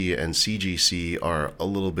SGC and CGC are a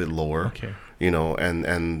little bit lower,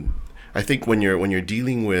 and I think when you're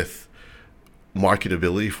dealing with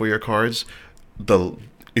marketability for your cards,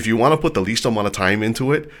 if you want to put the least amount of time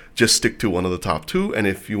into it, just stick to one of the top two, and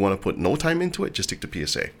if you want to put no time into it, just stick to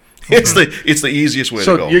PSA. It's the easiest way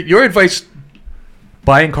to go. So your advice,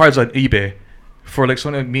 buying cards on eBay for like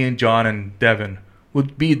someone like me and John and Devin,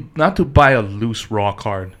 would be not to buy a loose raw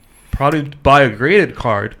card, probably buy a graded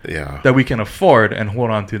card that we can afford and hold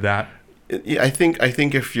on to that. I think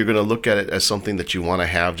if you're going to look at it as something that you want to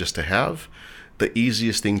have just to have, the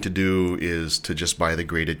easiest thing to do is to just buy the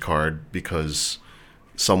graded card because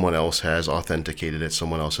someone else has authenticated it,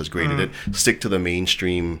 someone else has graded it. Stick to the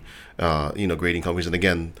mainstream, grading companies. And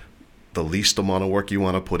again, the least amount of work you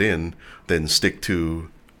want to put in, then stick to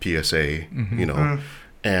PSA,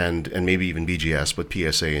 and maybe even BGS, but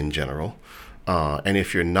PSA in general. And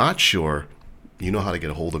if you're not sure, you know how to get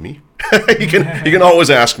a hold of me. you can always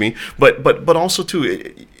ask me. But also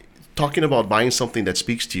too, talking about buying something that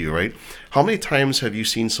speaks to you, right? How many times have you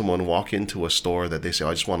seen someone walk into a store that they say,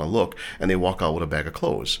 "I just want to look," and they walk out with a bag of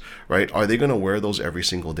clothes, right? Are they going to wear those every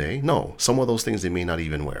single day? No. Some of those things they may not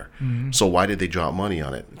even wear. So why did they drop money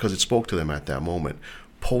on it? Because it spoke to them at that moment.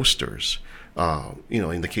 Posters.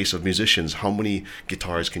 In the case of musicians, how many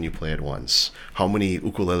guitars can you play at once? How many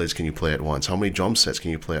ukuleles can you play at once? How many drum sets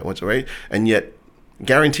can you play at once, right? And yet,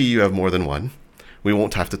 guarantee you have more than one. We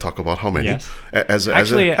won't have to talk about how many. Yes.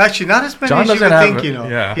 Actually, not as many John as you doesn't would have think,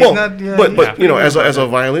 Yeah. As a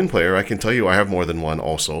violin player, I can tell you I have more than one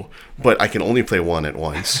also, but I can only play one at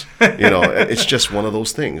once. It's just one of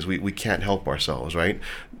those things. We can't help ourselves, right?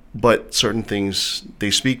 But certain things,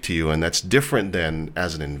 they speak to you, and that's different than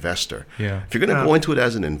as an investor. Yeah. If you're going to go into it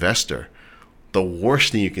as an investor, the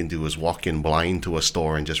worst thing you can do is walk in blind to a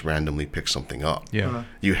store and just randomly pick something up. Yeah.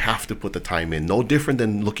 You have to put the time in. No different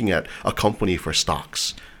than looking at a company for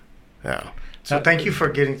stocks. Yeah. So thank you for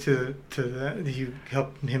getting to that. You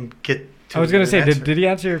helped him get to I was going to say, answer. did he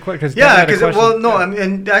answer your question?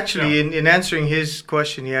 And actually, in answering his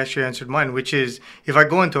question, he actually answered mine, which is, if I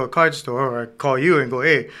go into a card store or I call you and go,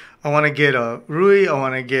 "Hey, I want to get a Rui, I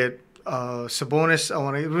want to get Sabonis, I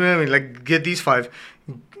want to get these 5.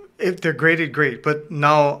 If they're graded, great. But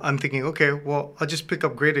now I'm thinking, okay, well, I'll just pick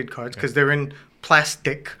up graded cards because they're in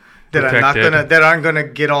plastic that aren't gonna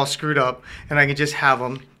get all screwed up, and I can just have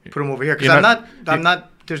them, put them over here because I'm not.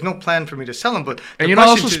 There's no plan for me to sell them, and you're not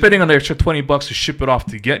also spending on the extra $20 to ship it off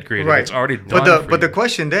to get graded. Right. It's already done. But the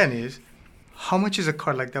question then is, how much is a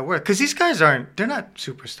card like that worth? Because these guys they're not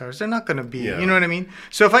superstars. They're not gonna be. You know what I mean?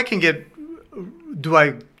 So if I can do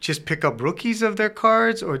I just pick up rookies of their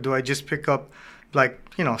cards, or do I just pick up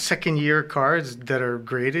second year cards that are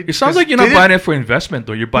graded? It sounds like you're not buying it for investment,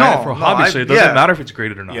 though. You're buying it for a hobby, so it doesn't matter if it's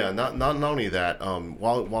graded or not. Yeah, not only that,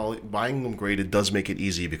 while buying them graded does make it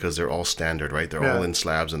easy because they're all standard, right? They're all in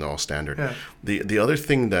slabs and they're all standard. Yeah. The other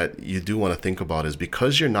thing that you do want to think about is,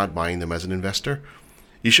 because you're not buying them as an investor,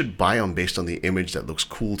 you should buy them based on the image that looks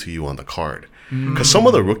cool to you on the card. Because some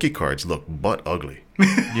of the rookie cards look butt ugly.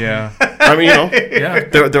 Yeah. I mean,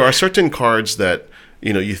 there are certain cards that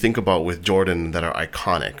you think about with Jordan that are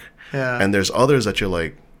iconic. Yeah. And there's others that you're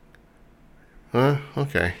like,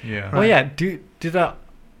 okay. Yeah. Well, yeah. Do the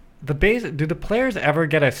the base. Do the players ever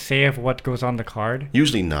get a say of what goes on the card?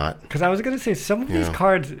 Usually not. Because I was gonna say some of these Yeah.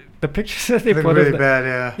 cards, the pictures that they Look put really of bad,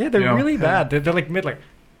 yeah. yeah, they're Yeah. really bad. They're like mid, like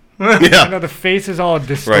Yeah. you know, the face is all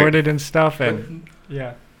distorted and stuff, and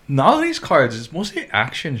yeah. Now these cards, it's mostly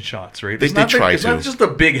action shots, right? They It's not try it's to. not just the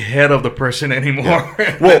big head of the person anymore.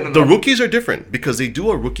 Well, the rookies are different because they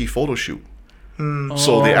do a rookie photo shoot.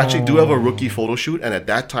 So they actually do have a rookie photo shoot, and at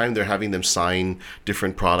that time they're having them sign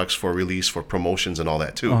different products for release, for promotions, and all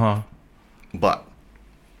that too. Uh-huh. But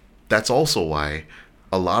that's also why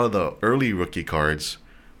a lot of the early rookie cards,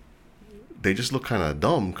 they just look kind of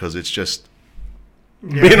dumb because it's just,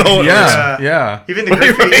 you know, Yeah. Even the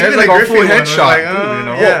Griffey, It's even like the a Griffey full one was headshot, like, too, you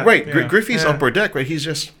know? yeah. well, right. Yeah. Griffey's Yeah. upper deck, right? He's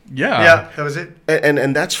just, Yeah, that was it.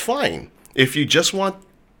 and that's fine. If you just want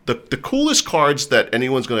the coolest cards that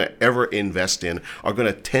anyone's going to ever invest in are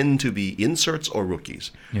going to tend to be inserts or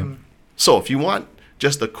rookies. Yeah. So if you want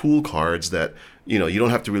just the cool cards that, you know, you don't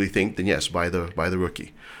have to really think, then yes, buy the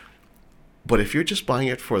rookie. But if you're just buying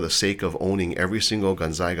it for the sake of owning every single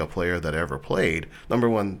Gonzaga player that ever played, number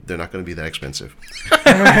one, they're not going to be that expensive.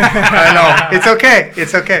 I know. It's okay.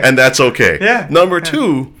 It's okay. And that's okay. Yeah. Number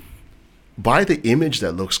two, buy the image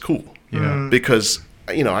that looks cool. Yeah. Because,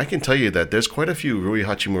 you know, I can tell you that there's quite a few Rui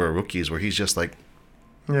Hachimura rookies where he's just like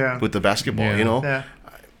yeah. with the basketball, Yeah. you know? Yeah.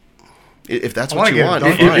 If that's I what want to you get him want,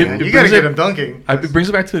 dunking, fine. man. It You got to brings get it- him dunking. It brings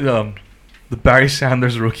it back to the Barry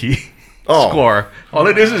Sanders rookie Oh. score. All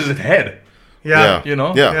it is his head. Yeah. You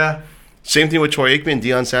know? Yeah. Yeah. Same thing with Troy Aikman,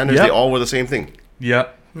 Deion Sanders. Yep. They all were the same thing, Yeah.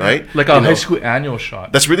 right? Like a You know, high school annual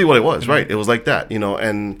shot. That's really what it was, right? It was like that, you know,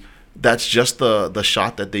 and that's just the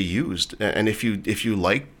shot that they used. And if you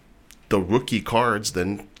like the rookie cards,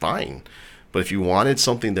 then fine. But if you wanted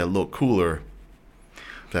something that looked cooler,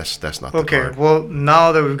 that's not the Okay. card. Well,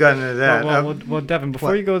 now that we've gotten into that, Well, Devin, before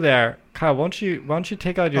what? you go there, Kyle, why don't you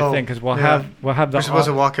take out your Oh, thing, because we'll yeah. have the we're supposed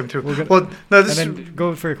to walk him through. we're gonna- Well, no, and this is then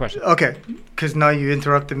go for your question. okay. Because now you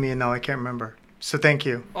interrupted me, and now I can't remember. So thank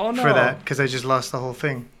you Oh, for no. that, because I just lost the whole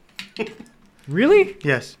thing. Really?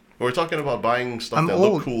 Yes. We're talking about buying stuff I'm that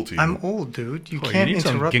old. look cool to you. I'm old, dude. You Oh, you can't need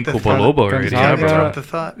some interrupt the ginkgo thought. biloba already. Gonzaga. Can't interrupt the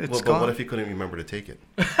thought. It's Well, gone. but what if you couldn't remember to take it?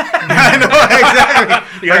 I know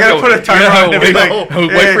exactly. I gotta put a timer on it. Wait, Like,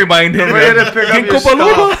 wait, remind him. I'm ready to pick up your Ginkgo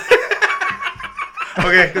biloba. stuff.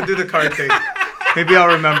 Okay, go do the card thing. Maybe I'll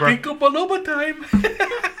remember. Ginkgo biloba time.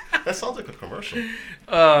 That sounds like a commercial.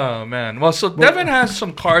 Oh man. Well, so Devin has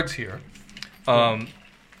some cards here.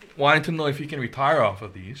 Wanting to know if he can retire off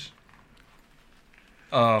of these.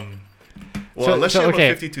 Well, So- unless so, you have okay.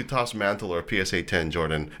 a 52 Topps Mantle or a PSA 10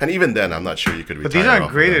 Jordan, and even then, I'm not sure you could retire. But these aren't off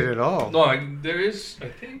of graded them. at all. No, there is. I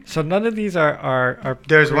think. So none of these are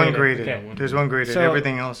There's one graded. Okay. There's one graded. So-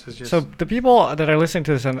 Everything else is just. So the people that are listening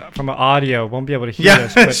to this from audio won't be able to hear yeah,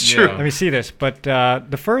 this. But that's true. Yeah. let me see this. But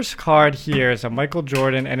the first card here is a Michael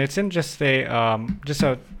Jordan, and it's in just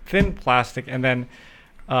a thin plastic, and then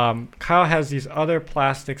Kyle has these other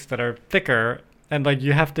plastics that are thicker, and like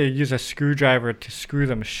you have to use a screwdriver to screw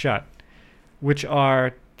them shut, which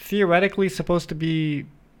are theoretically supposed to be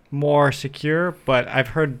more secure, but I've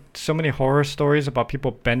heard so many horror stories about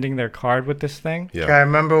people bending their card with this thing. Yeah. Okay, I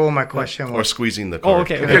remember what my question Or was. squeezing the Oh, card.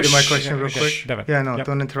 okay. Can I do my Shh, question real okay, quick? shh, Devin. Yeah, no, Yep.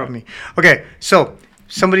 don't interrupt me. Okay, so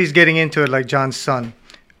somebody's getting into it like John's son.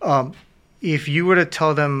 If you were to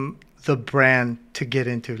tell them the brand to get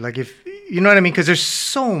into, like if you know what I mean, because there's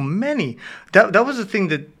so many. That was the thing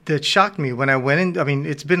that shocked me when I went in. I mean,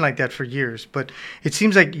 it's been like that for years, but it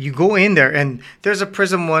seems like you go in there and there's a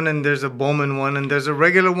Prism one, and there's a Bowman one, and there's a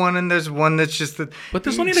regular one, and there's one that's just the. But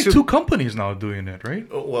there's only like two companies now doing it, right?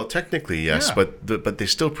 Oh, well, technically, yes, Yeah. but they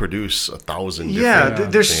still produce 1,000 Yeah,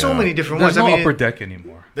 different. there's so many different There's ones. no I mean, upper deck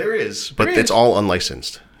anymore. There is, but There it's is. all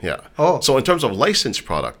unlicensed. Yeah. Oh. So in terms of licensed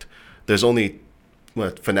product, there's only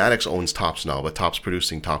Fanatics owns Topps now, but Topps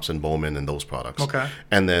producing Topps and Bowman and those products. Okay.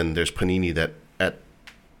 And then there's Panini that at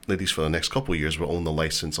least for the next couple of years will own the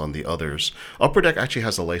license on the others. Upper Deck actually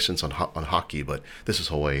has a license on hockey, but this is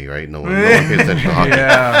Hawaii, right? No one pays attention to hockey.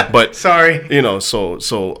 Yeah. But Sorry. you know,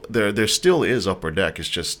 so there still is Upper Deck. It's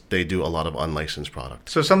just they do a lot of unlicensed product.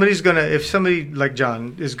 So if somebody like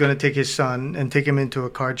John is gonna take his son and take him into a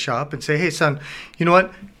card shop and say, "Hey, son, you know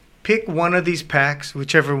what? Pick one of these packs,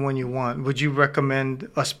 whichever one you want." Would you recommend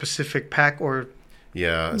a specific pack or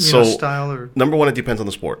Yeah. you So know, style or? number one, it depends on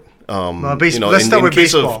the sport. Let's you know, start in with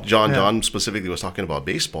case baseball. of John, Yeah. John specifically was talking about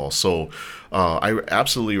baseball. So I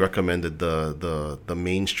absolutely recommended the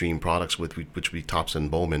mainstream products which would be Topps and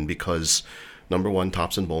Bowman because number one,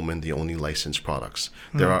 Topps and Bowman, the only licensed products.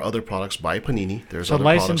 There are other products by Panini. There's So other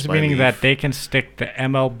license products by meaning Leaf. that they can stick the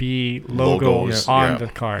MLB logo Logos, on yeah. the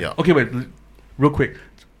card. Yeah. Okay, wait, real quick.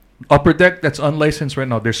 Upper Deck that's unlicensed right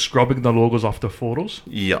now, they're scrubbing the logos off the photos?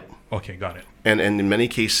 Yeah. Okay, got it. And in many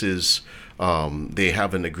cases, they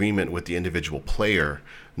have an agreement with the individual player,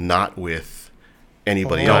 not with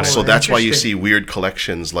anybody Oh, else. So that's why you interesting. see weird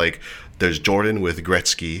collections like there's Jordan with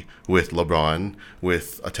Gretzky, with LeBron,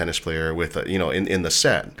 with a tennis player, with in the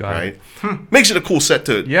set, Got right? it. Makes it a cool set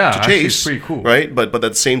to actually, it's chase, pretty cool. right? But at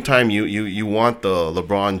the same time, you want the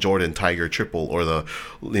LeBron Jordan Tiger triple or the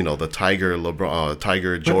Tiger LeBron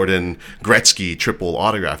Tiger Jordan Gretzky triple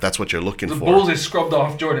autograph. That's what you're looking The for. Bulls is scrubbed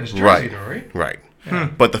off Jordan's jersey, Right. though, right? Right.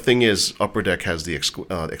 But the thing is, Upper Deck has the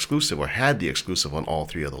exclusive, or had the exclusive on all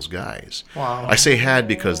three of those guys. Wow. I say had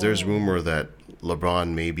because there's rumor that LeBron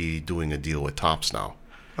may be doing a deal with Topps now.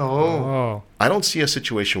 Oh. Oh. I don't see a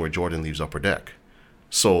situation where Jordan leaves Upper Deck.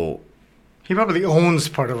 So, He probably owns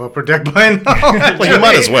part of Upper Deck by now. well, he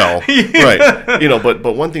might as well. Right.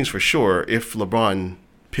 But one thing's for sure, if LeBron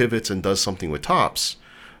pivots and does something with Topps,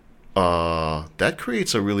 that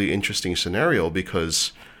creates a really interesting scenario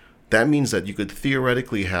because that means that you could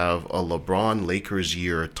theoretically have a LeBron Lakers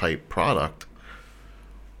year type product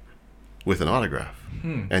with an autograph.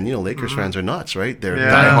 And Lakers fans are nuts, right? They're Yeah.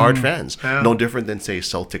 diehard fans. Yeah. No different than say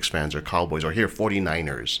Celtics fans or Cowboys or here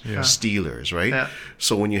 49ers, Steelers, right? Yeah.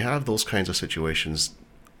 So when you have those kinds of situations,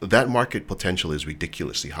 that market potential is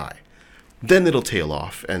ridiculously high. Then it'll tail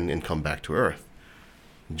off and come back to earth.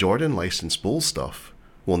 Jordan licensed Bulls stuff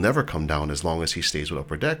will never come down as long as he stays with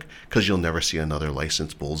Upper Deck because you'll never see another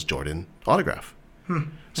licensed Bulls Jordan autograph.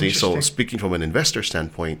 See, so Interesting. speaking from an investor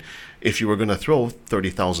standpoint, if you were going to throw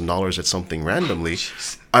 $30,000 at something randomly,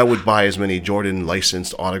 I would buy as many Jordan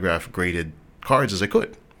licensed autograph graded cards as I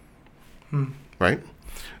could. Right?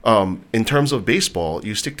 In terms of baseball,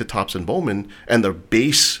 you stick to Topps and Bowman and the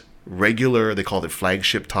base regular, they call it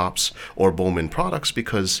flagship Topps or Bowman products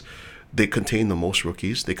because they contain the most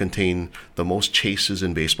rookies. They contain the most chases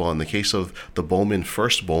in baseball. In the case of the Bowman,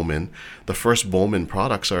 the first Bowman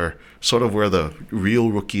products are sort of where the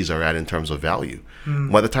real rookies are at in terms of value.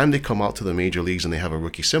 By the time they come out to the major leagues and they have a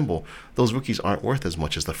rookie symbol, those rookies aren't worth as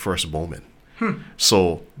much as the first Bowman.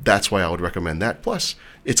 So that's why I would recommend that. Plus,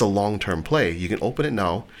 it's a long-term play. You can open it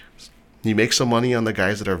now. You make some money on the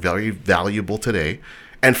guys that are very valuable today.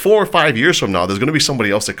 And 4 or 5 years from now, there's going to be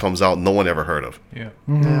somebody else that comes out no one ever heard of. Yeah.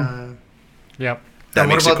 Yep. That And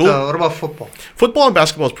makes what it cool. What about football? Football and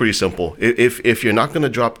basketball is pretty simple. If you're not going to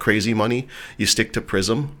drop crazy money, you stick to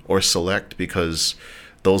Prism or Select because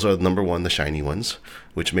those are number one, the shiny ones,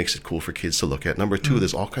 which makes it cool for kids to look at. Number two,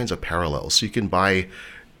 there's all kinds of parallels. So you can buy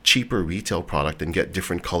cheaper retail product and get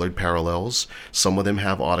different colored parallels. Some of them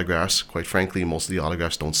have autographs. Quite frankly, most of the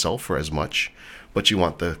autographs don't sell for as much, but you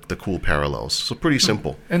want the cool parallels. So pretty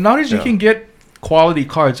simple. And nowadays you Yeah. can get quality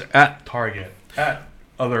cards at Target, at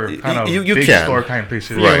other kind of You big can. store kind of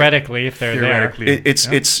places. Right. Theoretically, if they're Theoretically.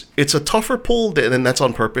 It's a tougher pull, and that's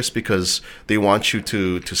on purpose because they want you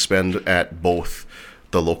to spend at both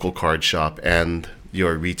the local card shop and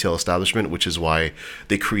your retail establishment, which is why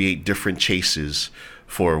they create different chases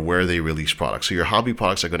for where they release products. So your hobby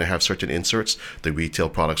products are going to have certain inserts, the retail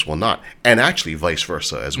products will not, and actually vice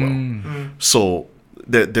versa as well. So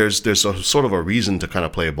there's a sort of a reason to kind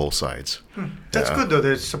of play both sides. That's good though.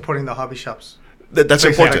 They're supporting the hobby shops. That's Places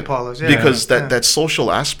important like Paula's, yeah. because Yeah. that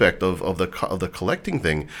social aspect of the collecting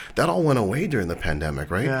thing that all went away during the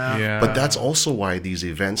pandemic, right? Yeah. But that's also why these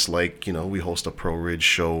events like we host a Pro Ridge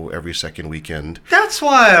show every second weekend, That's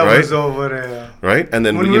why I Right? was over there. right? And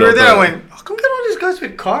then When we were there, I went, how come get all these guys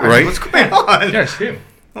with cars? Right? What's going on? Yes, him.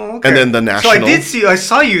 Oh, okay. And then the national. So I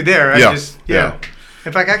saw you there. Yeah, I just, yeah.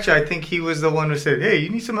 In fact, actually, I think he was the one who said, hey, you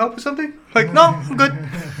need some help with something? Like, no, I'm good.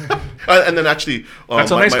 And then actually, That's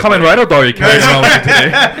a my- nice my- Kamen Rider doll you carrying around with you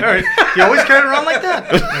today. All right. You always carry it around like that?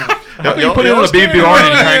 How come you put it on a baby Bjorn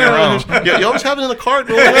and carrying it around? You always have it in the cart.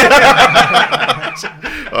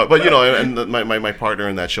 But my partner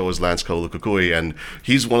in that show is Lance Kaulukukui, and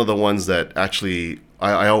he's one of the ones that actually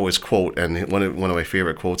I always quote, and one of my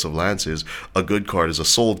favorite quotes of Lance is, "A good card is a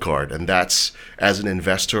sold card," and that's as an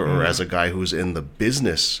investor or as a guy who's in the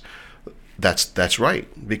business, that's right,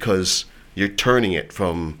 because you're turning it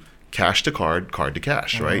from cash to card to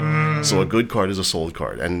cash, right? So a good card is a sold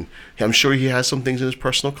card, and I'm sure he has some things in his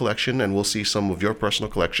personal collection, and we'll see some of your personal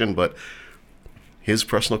collection, but his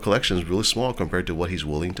personal collection is really small compared to what he's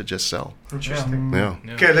willing to just sell. Interesting. Yeah.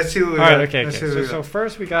 Okay, let's see what we All right, got. okay. Let's see what we So got.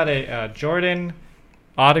 first we got a Jordan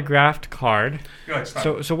autographed card.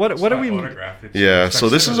 So what do we? Yeah, so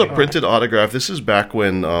this is a printed autograph. This is back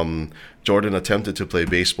when Jordan attempted to play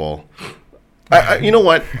baseball. You know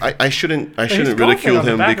what? I shouldn't He's golfing ridicule on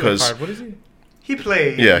the him back of the because card. What is he? He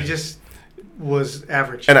played. Yeah. He just was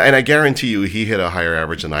average. And I guarantee you he hit a higher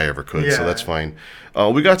average than I ever could, so Yeah. that's fine.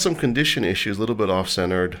 We got some condition issues, a little bit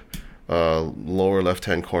off-centered. Lower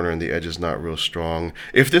left-hand corner and the edge is not real strong.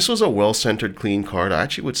 If this was a well-centered, clean card, I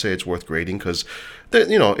actually would say it's worth grading because,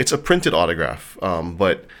 it's a printed autograph.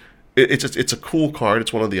 But it's a cool card.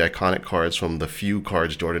 It's one of the iconic cards from the few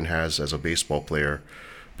cards Jordan has as a baseball player.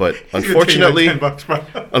 But unfortunately,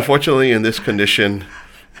 unfortunately, in this condition,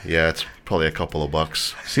 yeah, it's probably a couple of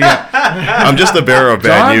bucks. See, I'm just the bearer of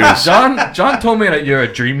bad news. John told me that you're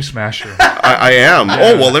a dream smasher. I am. Yeah.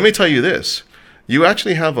 Oh well, let me tell you this. You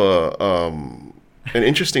actually have an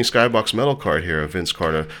interesting Skybox Metal card here, Vince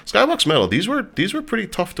Carter. Skybox Metal, these were pretty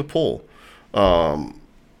tough to pull.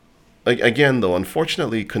 Again, though,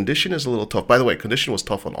 unfortunately, condition is a little tough. By the way, condition was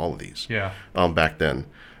tough on all of these. Yeah. Back then.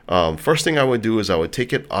 First thing I would do is I would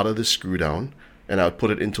take it out of the screw down and I would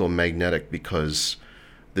put it into a magnetic because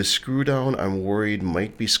the screw down, I'm worried,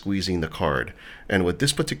 might be squeezing the card. And with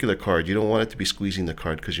this particular card, you don't want it to be squeezing the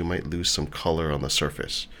card because you might lose some color on the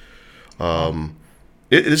surface.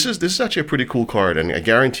 This is actually a pretty cool card, and I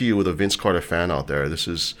guarantee you, with a Vince Carter fan out there, this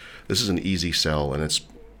is an easy sell, and it's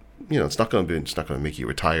not going to make you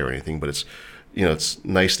retire or anything, but it's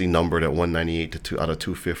nicely numbered at 198 out of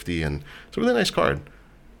 250, and it's a really nice card.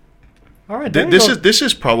 All right, this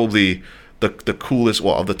is probably the coolest.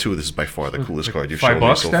 Well, of the two, this is by far the coolest card you've shown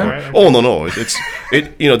me so far. then? Oh no,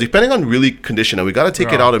 it depending on really condition, and we got to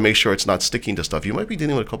take it out and make sure it's not sticking to stuff. You might be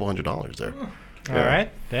dealing with a couple $100 there. All right.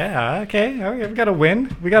 Yeah. Okay. All right. We got a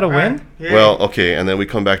win. We got a win. Yeah. Well, okay, and then we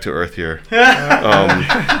come back to Earth here.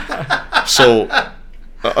 So,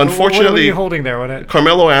 unfortunately, what are you holding there?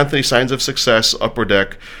 Carmelo Anthony, signs of success, upper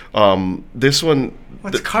deck. This one.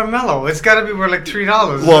 What's Carmelo? It's got to be worth like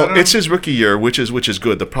 $3. Well, it's his rookie year, which is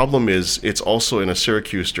good. The problem is it's also in a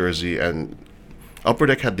Syracuse jersey, and Upper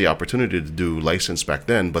Deck had the opportunity to do license back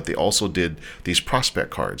then, but they also did these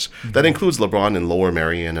prospect cards. Mm-hmm. That includes LeBron and Lower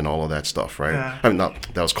Merion and all of that stuff, right? Yeah. I mean,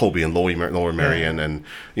 that was Kobe and Lower Merion, and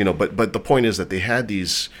but the point is that they had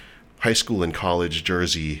these high school and college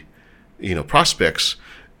jersey, prospects.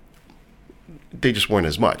 They just weren't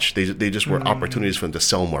as much. They just were opportunities for them to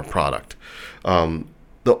sell more product.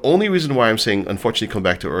 The only reason why I'm saying, unfortunately, come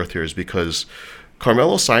back to earth here is because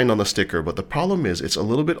Carmelo signed on the sticker, but the problem is it's a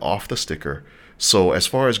little bit off the sticker. So as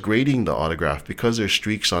far as grading the autograph, because there's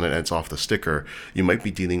streaks on it and it's off the sticker, you might be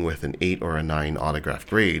dealing with an 8 or a 9 autograph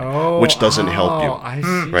grade, which doesn't help you. I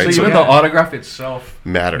see. Right? So even the autograph itself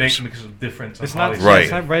matters. Makes a difference. It's not right.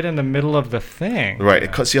 It's not right in the middle of the thing. Right.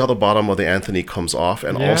 Yeah. See how the bottom of the Anthony comes off,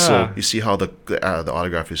 and also you see how the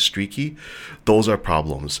autograph is streaky. Those are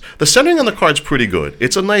problems. The centering on the card's pretty good.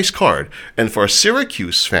 It's a nice card, and for a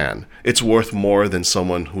Syracuse fan, it's worth more than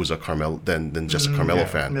someone who's a Carmelo than just a Carmelo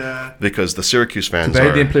fan. Yeah. Because the Syracuse fans are.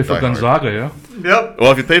 They didn't play for Gonzaga, yeah. Yep.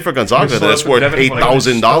 Well, if you played for Gonzaga, then it's worth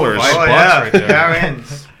 $8,000. Oh yeah,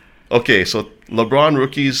 Darren. Okay, so LeBron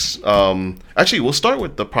rookies. Actually, we'll start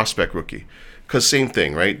with the prospect rookie, because same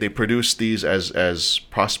thing, right? They produce these as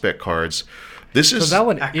prospect cards. This is so that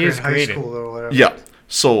one is high graded. school or whatever. Yeah.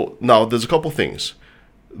 So now there's a couple things.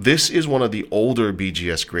 This is one of the older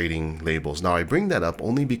BGS grading labels. Now I bring that up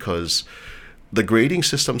only because the grading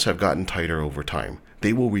systems have gotten tighter over time.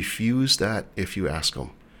 They will refuse that if you ask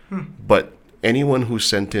them. But anyone who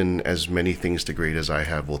sent in as many things to grade as I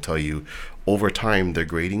have will tell you, over time, the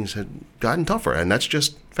gradings have gotten tougher, and that's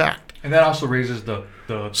just fact. And that also raises the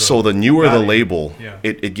so the newer value. the label, yeah.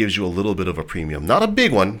 it gives you a little bit of a premium. Not a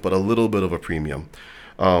big one, but a little bit of a premium.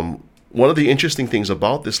 One of the interesting things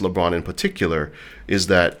about this LeBron in particular is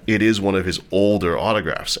that it is one of his older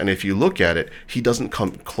autographs. And if you look at it, he doesn't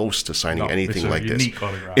come close to signing anything like this.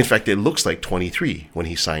 Autograph. In fact, it looks like 23 when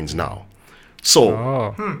he signs now.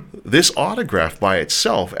 So this autograph by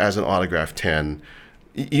itself as an autograph 10,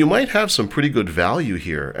 you might have some pretty good value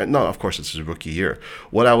here. And no, of course, it's his rookie year.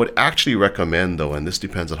 What I would actually recommend, though, and this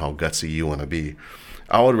depends on how gutsy you want to be,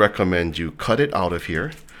 I would recommend you cut it out of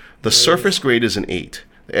here. The surface grade is an 8.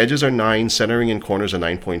 The edges are 9, centering and corners are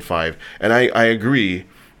 9.5. And I agree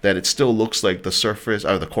that it still looks like the surface,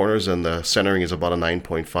 the corners and the centering is about a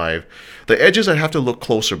 9.5. The edges, I have to look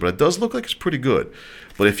closer, but it does look like it's pretty good.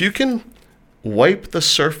 But if you can wipe the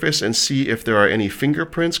surface and see if there are any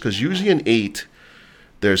fingerprints, because usually an 8,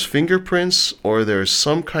 there's fingerprints or there's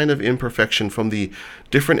some kind of imperfection from the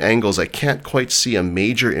different angles. I can't quite see a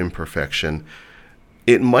major imperfection.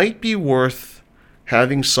 It might be worth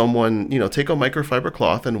having someone, take a microfiber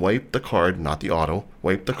cloth and wipe the card, not the auto,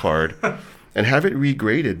 wipe the card, and have it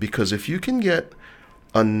regraded, because if you can get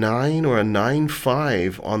a 9 or a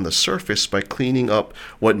 9.5 on the surface by cleaning up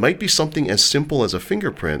what might be something as simple as a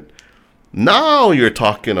fingerprint, now you're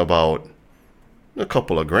talking about a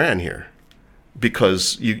couple of grand here.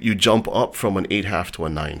 because you jump up from an 8.5 to a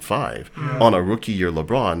 9.5 on a rookie year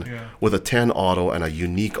LeBron with a 10 auto and a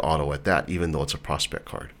unique auto at that, even though it's a prospect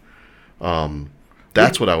card.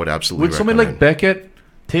 That's what I would absolutely Would somebody recommend. like Beckett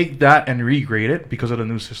take that and regrade it because of the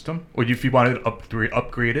new system? Or if you wanted it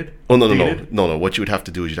upgraded? Oh, no. updated? No. What you would have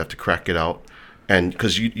to do is you'd have to crack it out. And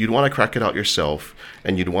because you'd want to crack it out yourself,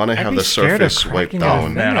 and you'd want to have be the scared of surface wiped cracking out.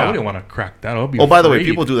 down. Man, I Yeah. wouldn't want to crack that. I would be Oh, by the way, afraid.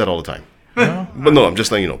 people do that all the time. No? But no, I'm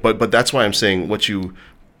just letting you know. But that's why I'm saying what you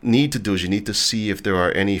need to do is you need to see if there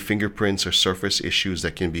are any fingerprints or surface issues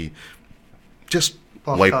that can be just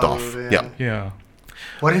Buffed wiped out, off. yeah. Yeah.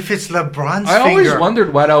 What if it's LeBron's I always finger?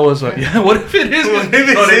 wondered why that was a... Yeah, what if it is? What if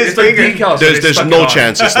it's no, his it's a finger? decal, so they There's stuck no it on.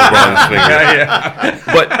 chance it's LeBron's finger. Yeah.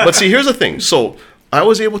 But see, here's the thing. So I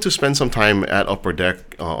was able to spend some time at Upper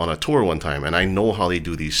Deck on a tour one time, and I know how they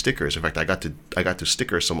do these stickers. In fact, I got to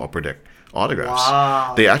sticker some Upper Deck autographs.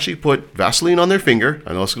 Wow. They actually put Vaseline on their finger.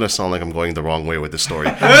 I know it's going to sound like I'm going the wrong way with this story.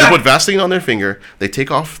 They put Vaseline on their finger. They take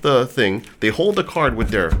off the thing. They hold the card with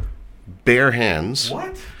their bare hands.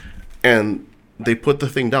 What? And they put the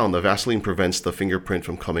thing down. The Vaseline prevents the fingerprint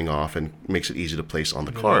from coming off and makes it easy to place on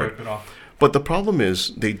the card. Wipe it off. But the problem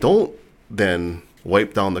is they don't then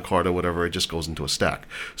wipe down the card or whatever. It just goes into a stack.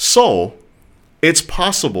 So it's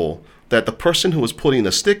possible that the person who was putting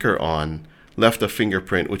the sticker on left a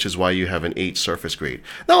fingerprint, which is why you have an 8 surface grade.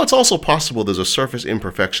 Now, it's also possible there's a surface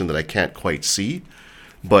imperfection that I can't quite see,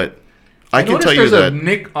 but I can tell you there's that... a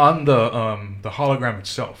nick on the hologram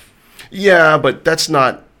itself. Yeah, but that's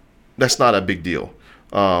not a big deal.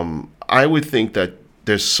 I would think that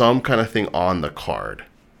there's some kind of thing on the card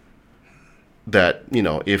that,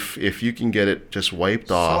 if you can get it just wiped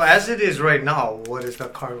So off. as it is right now, what is the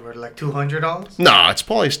card worth? Like $200? Nah, it's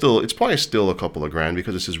probably still a couple of grand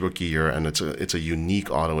because this is rookie year and it's a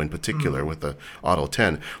unique auto in particular with the auto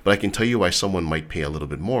 10. But I can tell you why someone might pay a little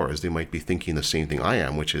bit more is they might be thinking the same thing I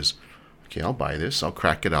am, which is, okay, I'll buy this, I'll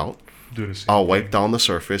crack it out, Do the same I'll thing. wipe down the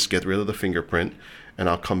surface, get rid of the fingerprint, and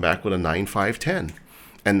I'll come back with a 9.510.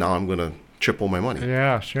 And now I'm gonna triple my money.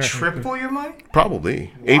 Yeah, sure. Triple your money?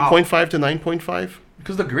 Probably Wow. 8.5 to 9.5.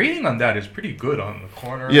 Because the grading on that is pretty good on the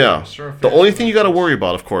corner. Yeah. The surface. The only thing you got to worry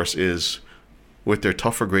about, of course, is with their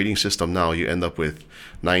tougher grading system now, you end up with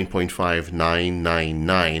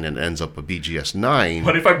 9.5999 and ends up a BGS 9.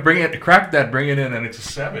 But if I crack that, bring it in, and it's a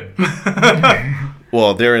 7.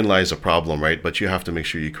 Well, therein lies a problem, right? But you have to make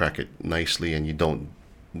sure you crack it nicely and you don't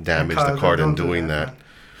damage the card in Don't do doing that. man.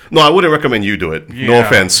 No, I wouldn't recommend you do it. No Yeah,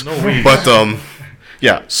 offense. no way. But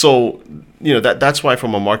yeah, so that's why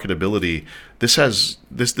from a marketability, this is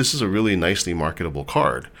a really nicely marketable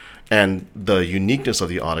card. And the uniqueness of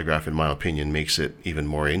the autograph, in my opinion, makes it even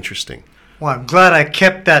more interesting. Well, I'm glad I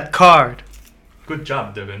kept that card. Good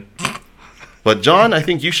job, Devin. But John, I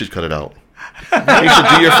think you should cut it out. You should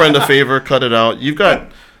do your friend a favor, cut it out. You've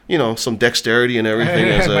got, some dexterity and everything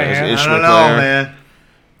as an I instrument don't know, player. man.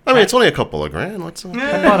 I mean, it's only a couple of grand. What's bought a-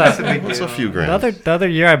 that's a big a deal. few grand? The other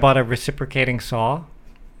year, I bought a reciprocating saw.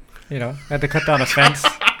 I had to cut down a fence.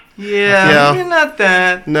 Yeah, Yeah. not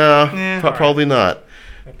that. No, Yeah. probably not.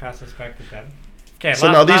 I pass this back to Devin. Okay,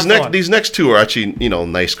 So now these next two are actually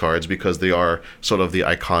nice cards because they are sort of the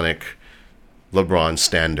iconic LeBron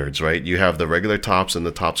standards, right? You have the regular tops and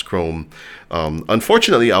the tops chrome.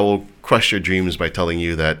 Unfortunately, I will crush your dreams by telling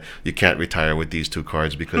you that you can't retire with these two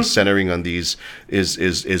cards because centering on these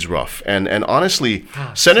is rough. And honestly,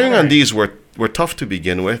 centering on these were tough to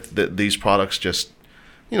begin with. These products just,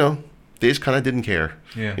 they just kind of didn't care.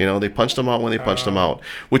 Yeah. They punched them out when they punched them out,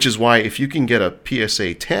 which is why if you can get a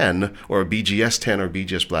PSA 10 or a BGS 10 or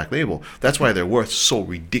BGS Black Label, that's why they're worth so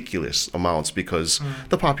ridiculous amounts because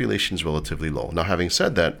the population is relatively low. Now, having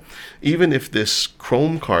said that, even if this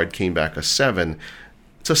Chrome card came back a 7,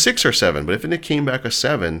 it's a 6 or 7, but if it came back a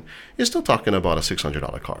 7, you're still talking about a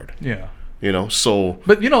 $600 card. Yeah. So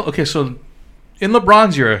But, okay, so in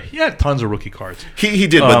LeBron's year, he had tons of rookie cards. he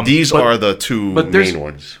did, but these but- are the two but there's- main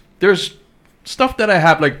ones. There's stuff that I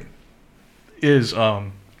have, is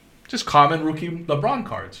just common rookie LeBron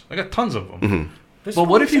cards. I got tons of them. Mm-hmm. This But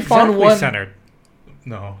what one's if you found exactly one- centered?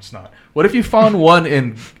 No, it's not. What if you found one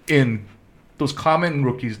in those common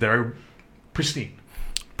rookies that are pristine?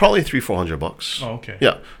 Probably $300-400. Oh, okay.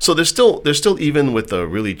 Yeah. So there's still even with the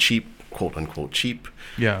really cheap, quote unquote cheap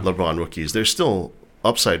Yeah. LeBron rookies, there's still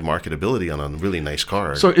upside marketability on a really nice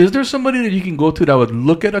card. So is there somebody that you can go to that would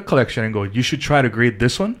look at a collection and go, you should try to grade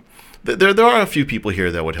this one? There are a few people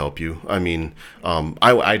here that would help you. I mean,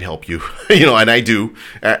 I'd help you, and I do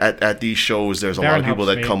at these shows. There's a lot Daren of people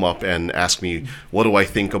helps that me. come up and ask me, what do I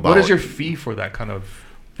think about? What is your fee for that kind of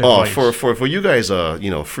Oh, advice? for you guys,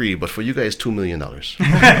 free, but for you guys, $2 million.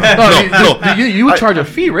 You would charge a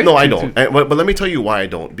fee, right? No, I don't. But let me tell you why I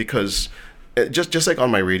don't. Because just like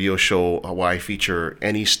on my radio show, why I feature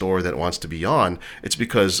any store that wants to be on, it's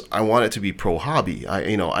because I want it to be pro hobby.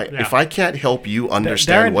 If I can't help you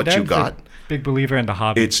understand what you got. Big believer in the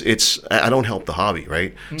hobby. I don't help the hobby,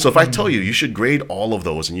 right? So if I tell you should grade all of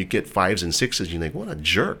those and you get 5s and 6s, you think, what a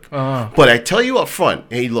jerk. But I tell you up front,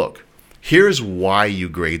 hey, look, here's why you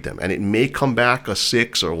grade them. And it may come back a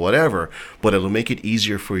 6 or whatever, but it'll make it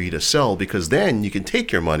easier for you to sell, because then you can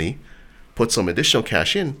take your money, put some additional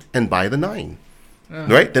cash in, and buy the 9.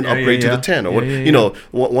 Right? Then upgrade to the 10. Or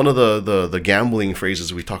one of the gambling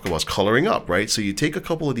phrases we talk about is coloring up, right? So you take a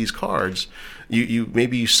couple of these cards,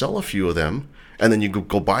 maybe you sell a few of them, and then you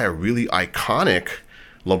go buy a really iconic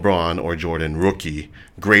LeBron or Jordan rookie,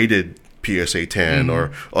 graded PSA 10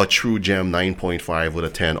 or a true gem 9.5 with a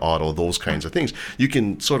 10 auto, those kinds of things. You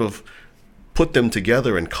can sort of put them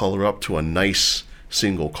together and color up to a nice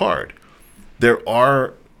single card. There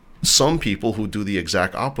are some people who do the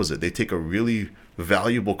exact opposite. They take a really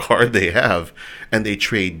valuable card they have and they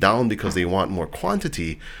trade down because they want more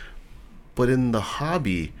quantity. But in the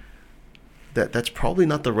hobby, that's probably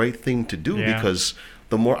not the right thing to do, because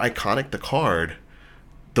the more iconic the card,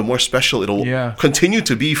 the more special it'll continue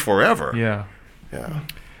to be forever. Yeah.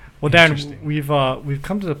 Well, Daren, we've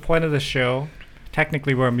come to the point of the show.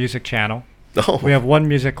 Technically, we're a music channel. Oh. We have one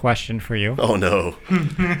music question for you. Oh, no.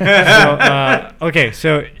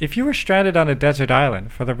 So if you were stranded on a desert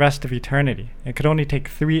island for the rest of eternity and could only take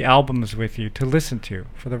 3 albums with you to listen to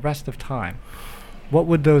for the rest of time, what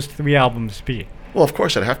would those 3 albums be? Well, of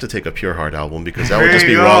course, I'd have to take a Pure Heart album, because that would just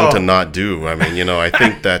be wrong to not do. I mean, I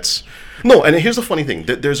think that's... No, and here's the funny thing.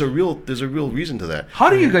 There's a real reason to that. How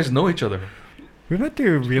do you guys know each other? We went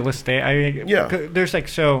through real estate. There's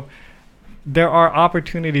there are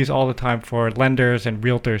opportunities all the time for lenders and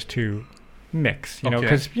realtors to mix,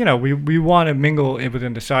 because we want to mingle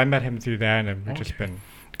within the. So I met him through that, and we've just been.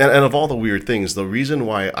 And of all the weird things, the reason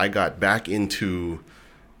why I got back into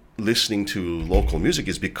listening to local music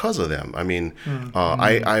is because of them. I mean,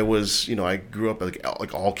 I was I grew up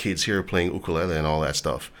like all kids here playing ukulele and all that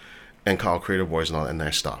stuff, and Kyle Creator Boys and all, and I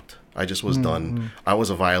stopped. I just was done. I was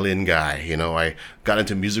a violin guy, I got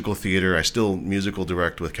into musical theater. I still musical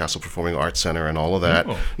direct with Castle Performing Arts Center and all of that.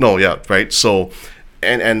 Oh. No, yeah, right. So,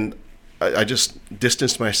 and I just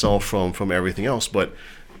distanced myself from everything else. But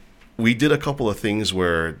we did a couple of things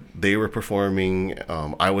where they were performing.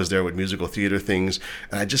 I was there with musical theater things,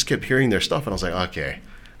 and I just kept hearing their stuff, and I was like, okay,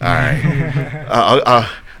 all right.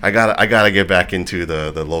 I gotta get back into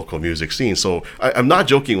the local music scene. So I'm not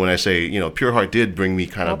joking when I say, Pure Heart did bring me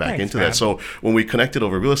kind of back into that. So when we connected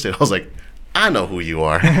over real estate, I was like, I know who you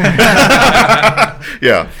are.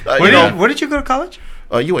 Yeah. Where did you go to college?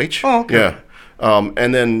 UH. Oh, okay. Yeah.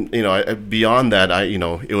 And then, beyond that,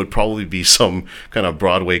 it would probably be some kind of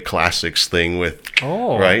Broadway classics thing with,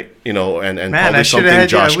 right? And Man, probably I should something have had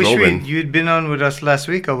Josh you. I Groban. wish you'd been on with us last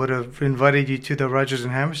week. I would have invited you to the Rodgers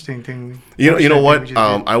and Hammerstein thing. You know what?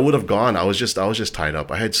 I would have gone. I was just tied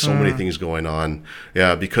up. I had so many things going on.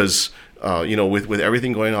 Yeah, because with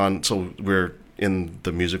everything going on, so we're in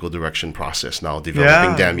the musical direction process now,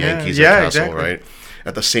 developing Damn Yankees at Castle, exactly. Right?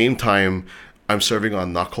 At the same time, I'm serving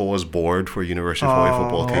on NACOA's board for University of Hawaii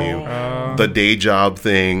football team. The day job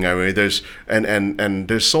thing. I mean, there's and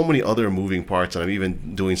there's so many other moving parts, and I'm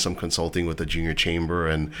even doing some consulting with the junior chamber,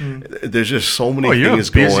 and there's just so many things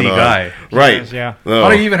going on. You're a busy guy, right? Yeah. How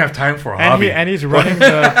do you even have time for a hobby? And he's running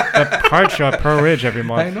the card show at Pearl Ridge every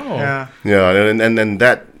month. I know. Yeah, and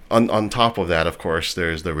that. On top of that, of course,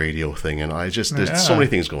 there's the radio thing, and there's so many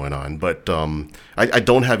things going on. But I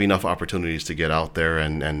don't have enough opportunities to get out there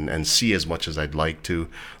and see as much as I'd like to,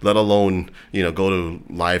 let alone go to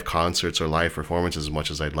live concerts or live performances as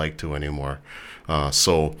much as I'd like to anymore.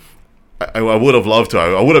 So I would have loved to.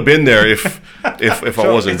 I would have been there if I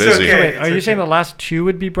wasn't busy. Okay. Wait, are you saying the last 2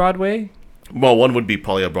 would be Broadway? Well, one would be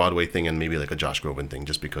probably a Broadway thing and maybe like a Josh Groban thing,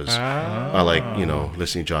 just because I like,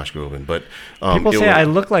 listening to Josh Groban. But people say I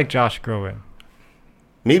look like Josh Groban.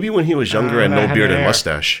 Maybe when he was younger and no beard and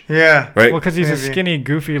mustache. Yeah. Right? Well, because he's a skinny,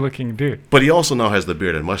 goofy-looking dude. But he also now has the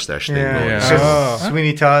beard and mustache thing going. Yeah.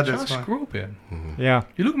 Sweeney Todd. That's Josh Groban. Yeah.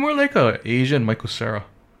 You look more like a Asian Michael Cera.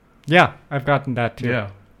 Yeah, I've gotten that too.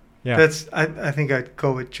 Yeah. That's. I think I'd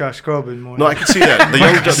go with Josh Groban more. No, I can see that. The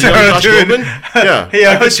young Josh Groban. Yeah.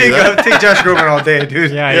 I would take Josh Groban all day,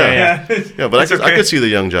 dude. Yeah. Yeah, but I could see the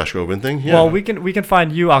young Josh Groban thing. Yeah. Well, we can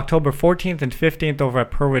find you October 14th and 15th over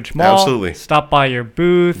at Pearl Ridge Mall. Absolutely. Stop by your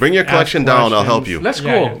booth. Bring your collection down. I'll help you. Let's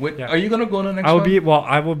go. Are you gonna go on the next one?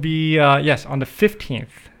 I will be. Yes, on the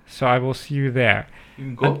 15th. So I will see you there.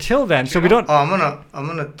 can go. Until then, so Check we it out. don't. I'm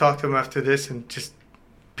gonna talk to him after this and just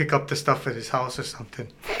pick up the stuff at his house or something.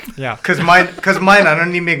 Yeah. Cause mine, I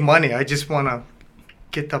don't need to make money. I just wanna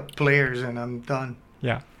get the players and I'm done.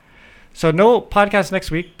 Yeah. So no podcast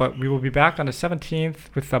next week, but we will be back on the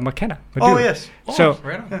 17th with McKenna. Oh Madhu. yes. Oh, So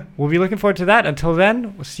right on. Yeah. we'll be looking forward to that. Until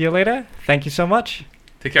then, we'll see you later. Thank you so much.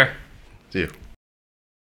 Take care. See you.